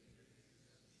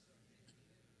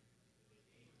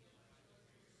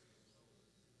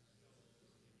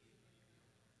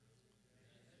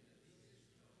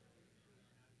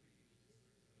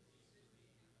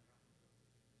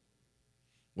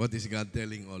 What is God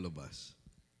telling all of us?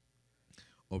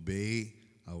 Obey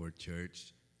our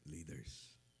church leaders.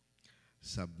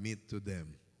 Submit to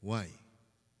them. Why?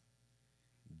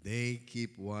 They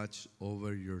keep watch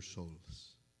over your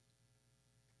souls.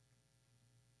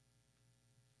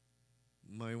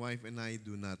 My wife and I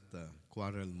do not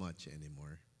quarrel much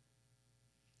anymore.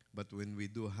 But when we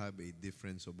do have a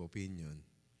difference of opinion,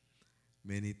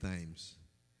 many times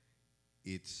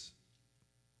it's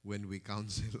when we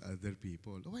counsel other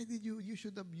people. Why did you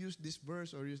should have used this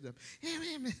verse or used that.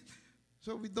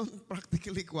 So we don't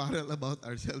practically quarrel about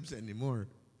ourselves anymore.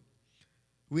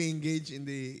 We engage in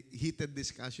the heated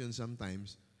discussion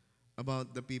sometimes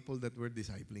about the people that we're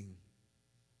discipling.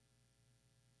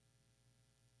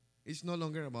 It's no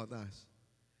longer about us,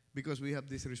 because we have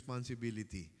this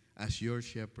responsibility as your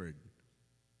shepherd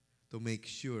to make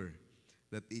sure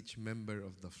that each member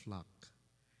of the flock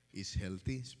is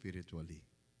healthy spiritually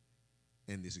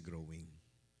and is growing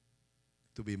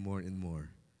to be more and more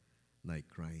like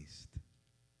Christ.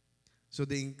 So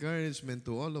the encouragement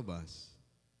to all of us,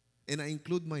 and I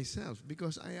include myself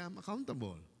because I am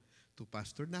accountable to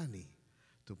Pastor Danny,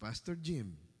 to Pastor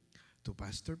Jim, to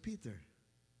Pastor Peter,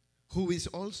 who is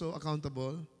also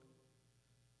accountable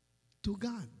to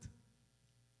God.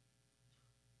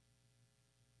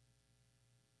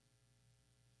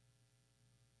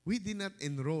 We did not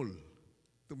enroll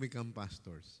to become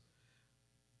pastors.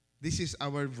 This is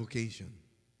our vocation.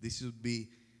 This would be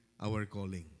our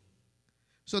calling.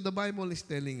 So the Bible is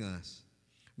telling us,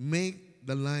 make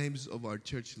the lives of our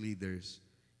church leaders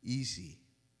easy.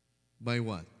 By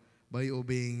what? By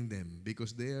obeying them,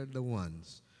 because they are the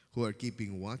ones who are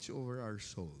keeping watch over our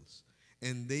souls.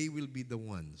 And they will be the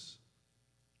ones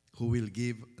who will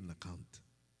give an account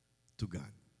to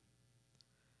God.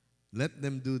 Let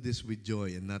them do this with joy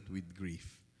and not with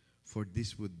grief, for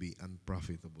this would be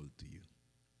unprofitable to you.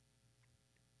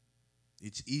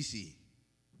 It's easy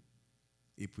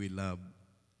if we love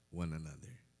one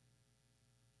another.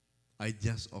 I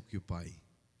just occupy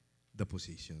the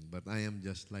position, but I am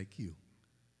just like you,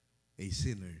 a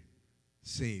sinner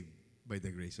saved by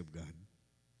the grace of God.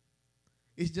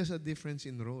 It's just a difference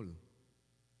in role.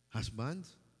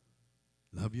 Husbands,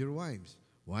 love your wives.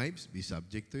 Wives, be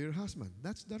subject to your husband.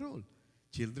 That's the role.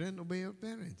 Children, obey your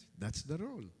parents. That's the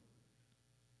role.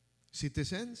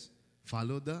 Citizens,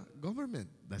 follow the government.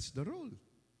 That's the role.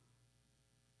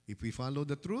 If we follow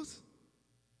the truth,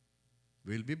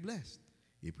 we'll be blessed.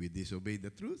 If we disobey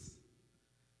the truth,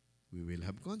 we will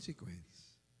have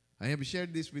consequence. I have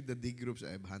shared this with the D groups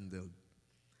I have handled.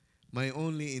 My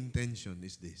only intention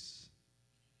is this.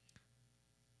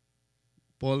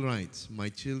 Paul writes, my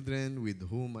children with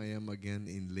whom I am again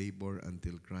in labor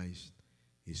until Christ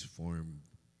is formed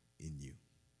in you.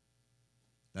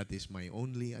 That is my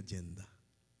only agenda.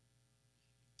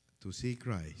 To see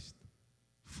Christ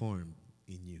formed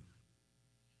in you.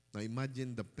 Now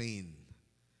imagine the pain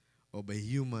of a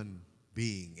human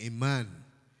being, a man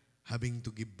having to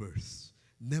give birth.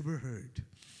 Never heard.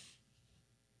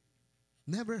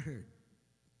 Never heard.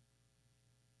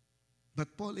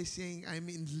 But Paul is saying, I'm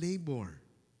in labor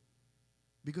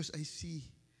because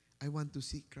I want to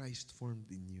see Christ formed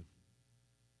in you.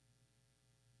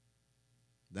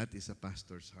 That is a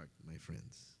pastor's heart, my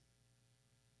friends.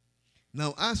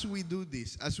 Now, as we do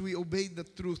this, as we obey the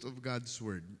truth of God's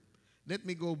word, let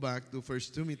me go back to 1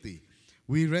 Timothy.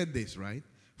 We read this, right?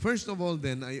 First of all,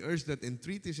 then, I urge that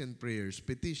entreaties and prayers,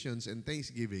 petitions and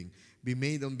thanksgiving be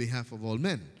made on behalf of all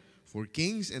men, for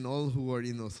kings and all who are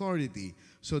in authority,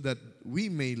 so that we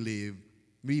may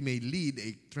lead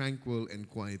a tranquil and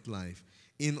quiet life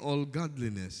in all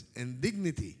godliness and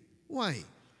dignity. Why?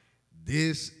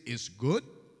 This is good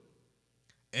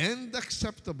and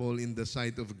acceptable in the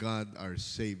sight of God our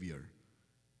Savior.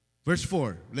 Verse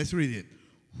 4, let's read it.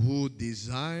 Who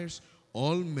desires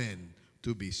all men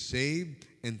to be saved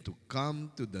and to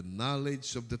come to the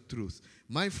knowledge of the truth.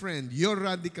 My friend, your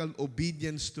radical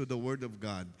obedience to the Word of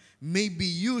God may be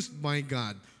used by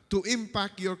God to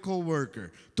impact your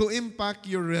coworker, to impact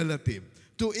your relative,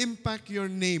 to impact your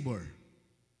neighbor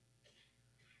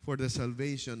for the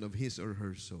salvation of his or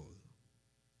her soul.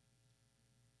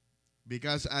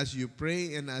 Because as you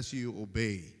pray and as you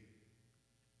obey,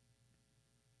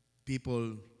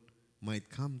 people might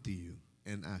come to you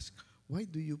and ask, Why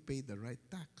do you pay the right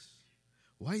tax?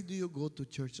 Why do you go to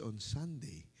church on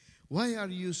Sunday? Why are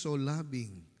you so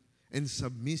loving and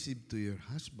submissive to your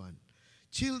husband?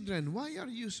 Children, why are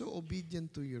you so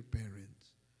obedient to your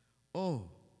parents? Oh,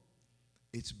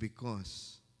 it's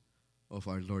because of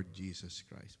our Lord Jesus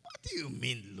Christ. What do you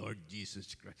mean, Lord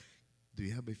Jesus Christ? Do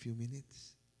you have a few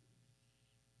minutes?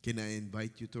 Can I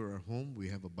invite you to our home? We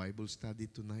have a Bible study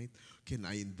tonight. Can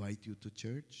I invite you to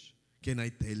church? Can I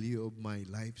tell you of my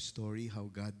life story, how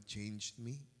God changed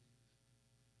me?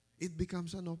 It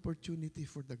becomes an opportunity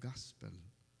for the gospel.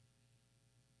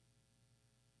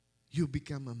 You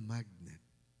become a magnet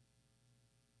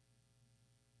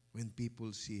when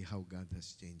people see how God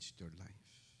has changed your life.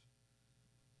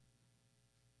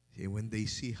 See, when they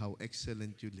see how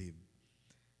excellent you live,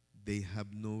 they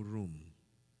have no room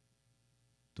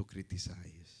to criticize.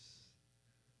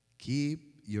 Keep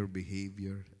your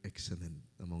behavior excellent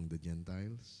among the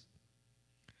Gentiles,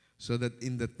 so that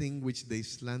in the thing which they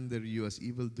slander you as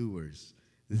evildoers,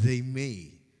 they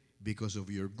may, because of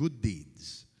your good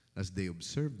deeds, as they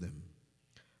observe them,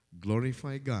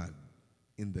 glorify God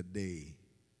in the day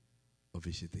of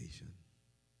visitation.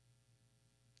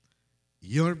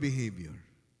 Your behavior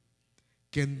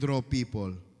can draw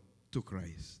people to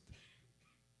Christ.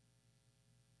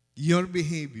 Your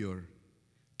behavior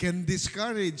can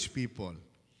discourage people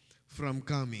from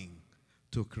coming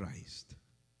to Christ.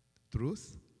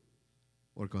 Truth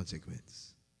or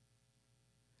consequence?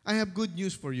 I have good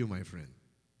news for you, my friend.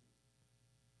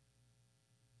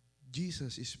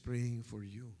 Jesus is praying for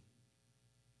you.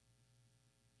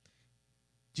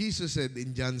 Jesus said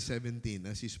in John 17,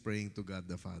 as he's praying to God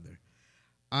the Father,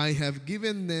 I have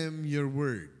given them your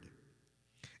word,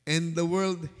 and the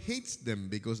world hates them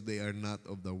because they are not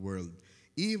of the world,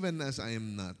 even as I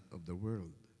am not of the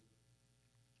world.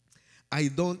 I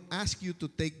don't ask you to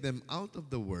take them out of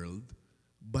the world,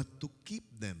 but to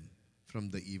keep them from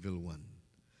the evil one.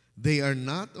 They are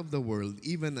not of the world,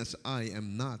 even as I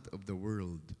am not of the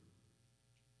world.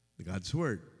 God's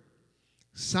word.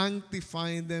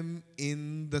 Sanctify them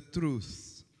in the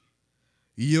truth.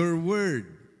 Your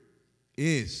word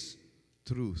is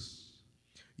truth.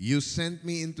 You sent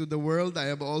me into the world, I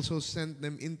have also sent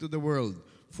them into the world.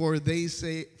 For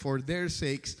their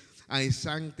sakes I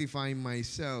sanctify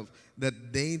myself,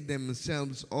 that they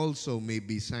themselves also may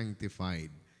be sanctified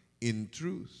in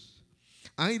truth.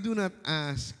 I do not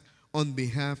ask on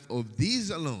behalf of these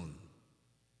alone,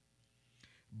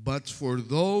 but for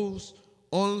those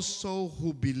also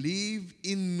who believe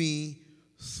in me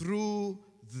through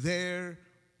their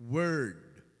word,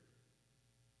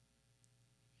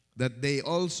 that they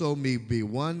also may be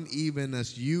one, even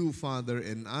as you, Father,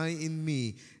 and I in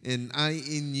me, and I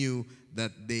in you,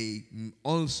 that they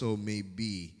also may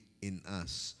be in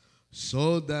us,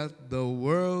 so that the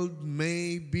world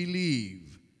may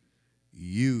believe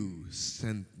you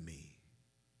sent me.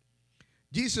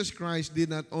 Jesus Christ did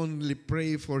not only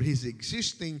pray for his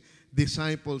existing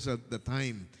disciples at the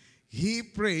time. He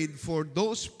prayed for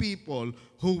those people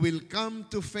who will come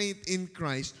to faith in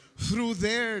Christ through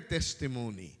their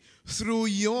testimony, through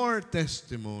your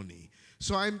testimony.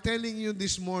 So I'm telling you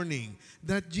this morning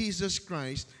that Jesus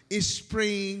Christ is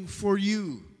praying for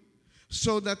you,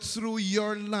 so that through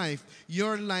your life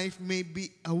may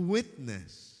be a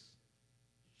witness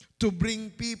to bring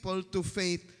people to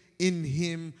faith in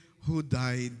him who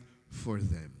died for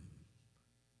them.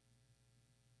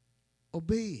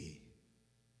 Obey.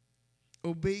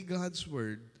 Obey God's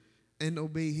word and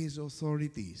obey his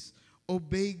authorities.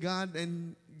 Obey God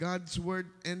and God's word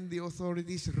and the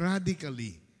authorities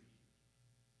radically.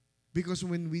 Because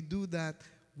when we do that,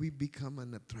 we become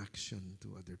an attraction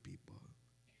to other people.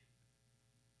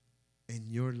 And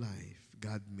your life,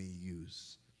 God may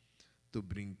use to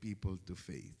bring people to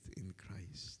faith in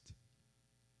Christ.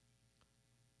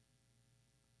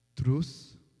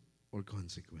 Truth or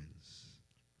consequence?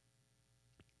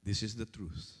 This is the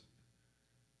truth.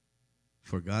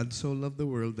 For God so loved the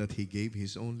world that he gave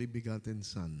his only begotten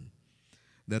Son,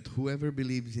 that whoever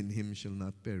believes in him shall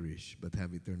not perish, but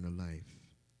have eternal life.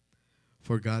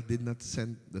 For God did not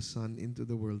send the Son into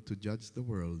the world to judge the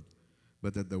world,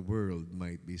 but that the world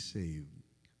might be saved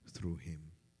through him.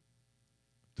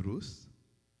 Truth?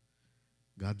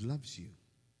 God loves you.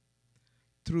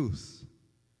 Truth?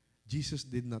 Jesus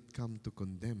did not come to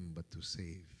condemn, but to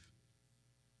save.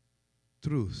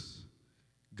 Truth?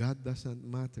 God doesn't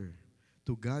matter.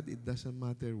 To God, it doesn't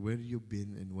matter where you've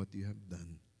been and what you have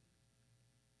done.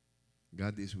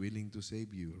 God is willing to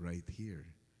save you right here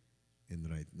and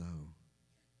right now.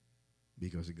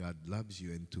 Because God loves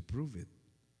you, and to prove it,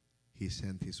 he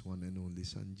sent his one and only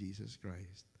Son, Jesus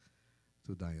Christ,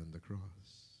 to die on the cross.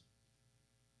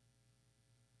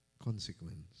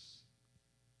 consequence.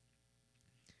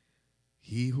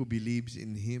 He who believes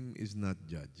in him is not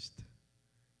judged.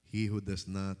 He who does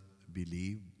not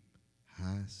believe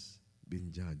has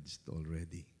been judged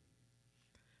already,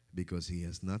 because he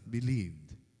has not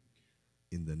believed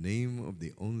in the name of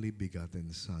the only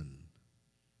begotten Son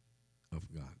of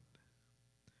God.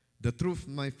 The truth,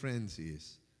 my friends,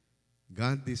 is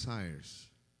God desires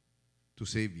to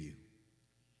save you.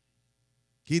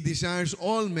 He desires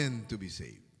all men to be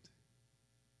saved.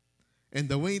 And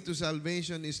the way to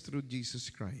salvation is through Jesus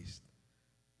Christ.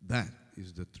 That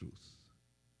is the truth.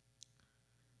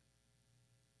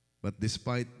 But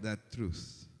despite that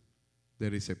truth,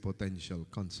 there is a potential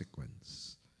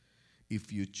consequence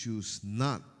if you choose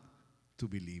not to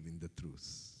believe in the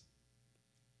truth.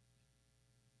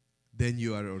 Then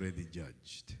you are already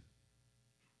judged,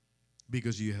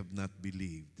 because you have not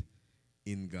believed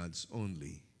in God's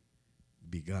only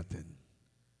begotten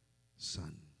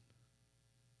Son.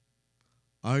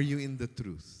 Are you in the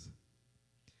truth?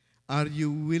 Are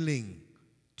you willing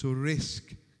to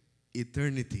risk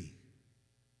eternity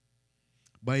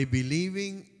by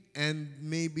believing and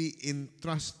maybe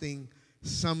entrusting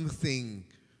something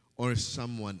or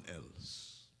someone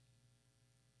else?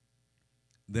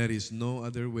 There is no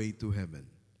other way to heaven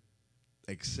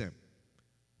except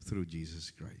through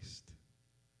Jesus Christ.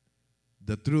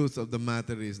 The truth of the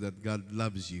matter is that God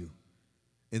loves you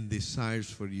and desires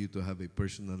for you to have a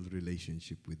personal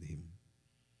relationship with Him.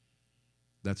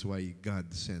 That's why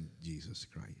God sent Jesus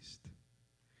Christ.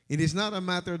 It is not a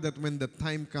matter that when the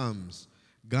time comes,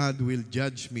 God will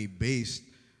judge me based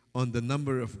on the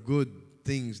number of good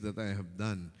things that I have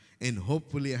done. And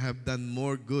hopefully I have done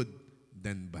more good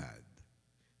than bad.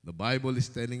 The Bible is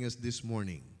telling us this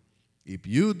morning, if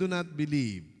you do not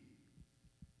believe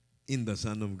in the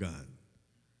Son of God,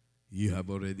 you have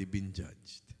already been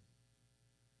judged,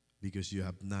 because you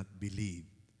have not believed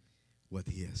what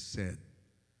He has said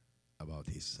about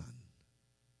His Son.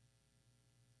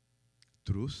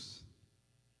 Truth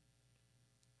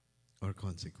or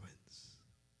consequence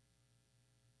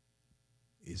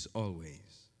is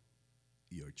always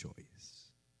your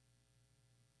choice.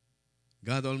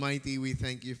 God Almighty, we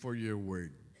thank You for Your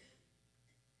word.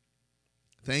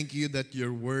 Thank You that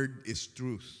Your word is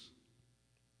truth.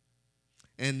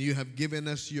 And You have given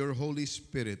us Your Holy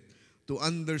Spirit to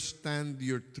understand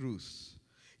Your truth.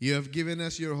 You have given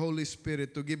us Your Holy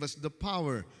Spirit to give us the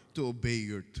power to obey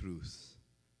Your truth.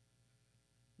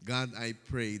 God, I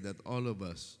pray that all of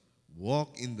us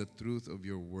walk in the truth of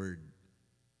Your word,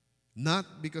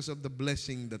 not because of the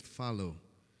blessing that follow,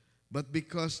 but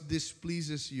because this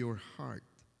pleases Your heart.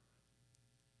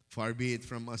 Far be it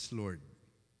from us, Lord,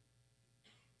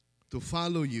 to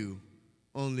follow You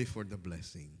only for the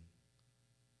blessing.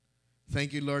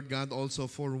 Thank You, Lord God, also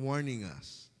for warning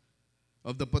us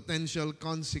of the potential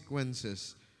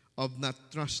consequences of not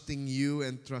trusting You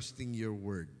and trusting Your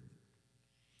word.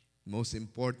 Most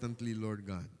importantly, Lord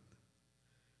God,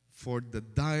 for the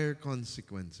dire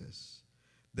consequences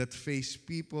that face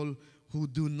people who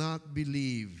do not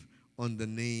believe on the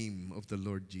name of the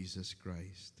Lord Jesus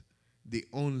Christ, the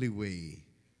only way,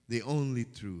 the only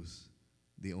truth,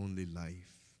 the only life.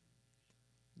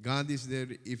 God,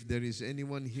 if there is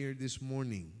anyone here this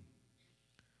morning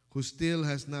who still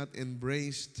has not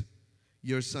embraced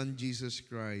Your Son Jesus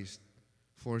Christ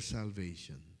for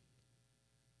salvation,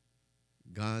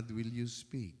 God, will You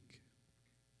speak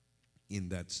in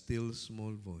that still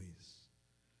small voice?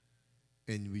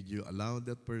 And will You allow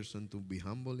that person to be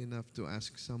humble enough to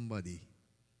ask somebody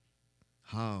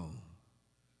how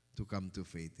to come to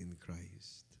faith in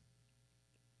Christ?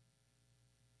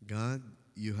 God,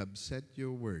 You have set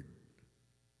Your word.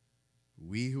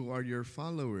 We who are Your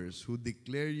followers, who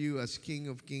declare You as King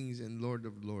of Kings and Lord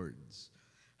of Lords,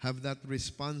 have that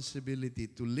responsibility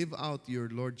to live out Your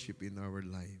Lordship in our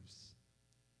lives,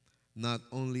 not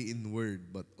only in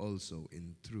word but also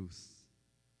in truth.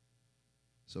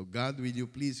 So God, will You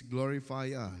please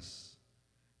glorify us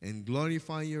and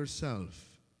glorify Yourself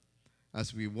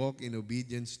as we walk in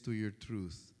obedience to Your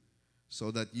truth,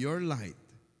 so that Your light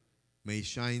may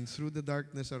shine through the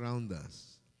darkness around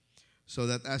us, so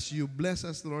that as You bless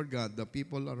us, Lord God, the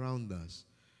people around us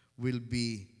will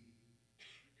be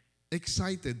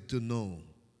excited to know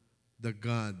the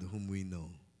God whom we know.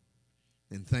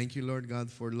 And thank You, Lord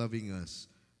God, for loving us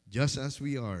just as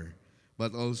we are,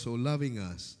 but also loving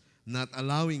us, not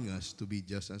allowing us to be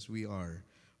just as we are.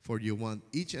 For You want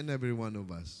each and every one of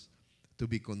us to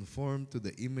be conformed to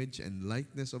the image and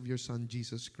likeness of Your Son,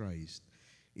 Jesus Christ,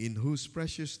 in whose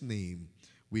precious name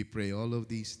we pray all of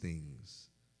these things.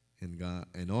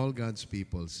 And all God's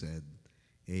people said,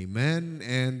 Amen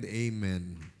and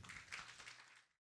amen.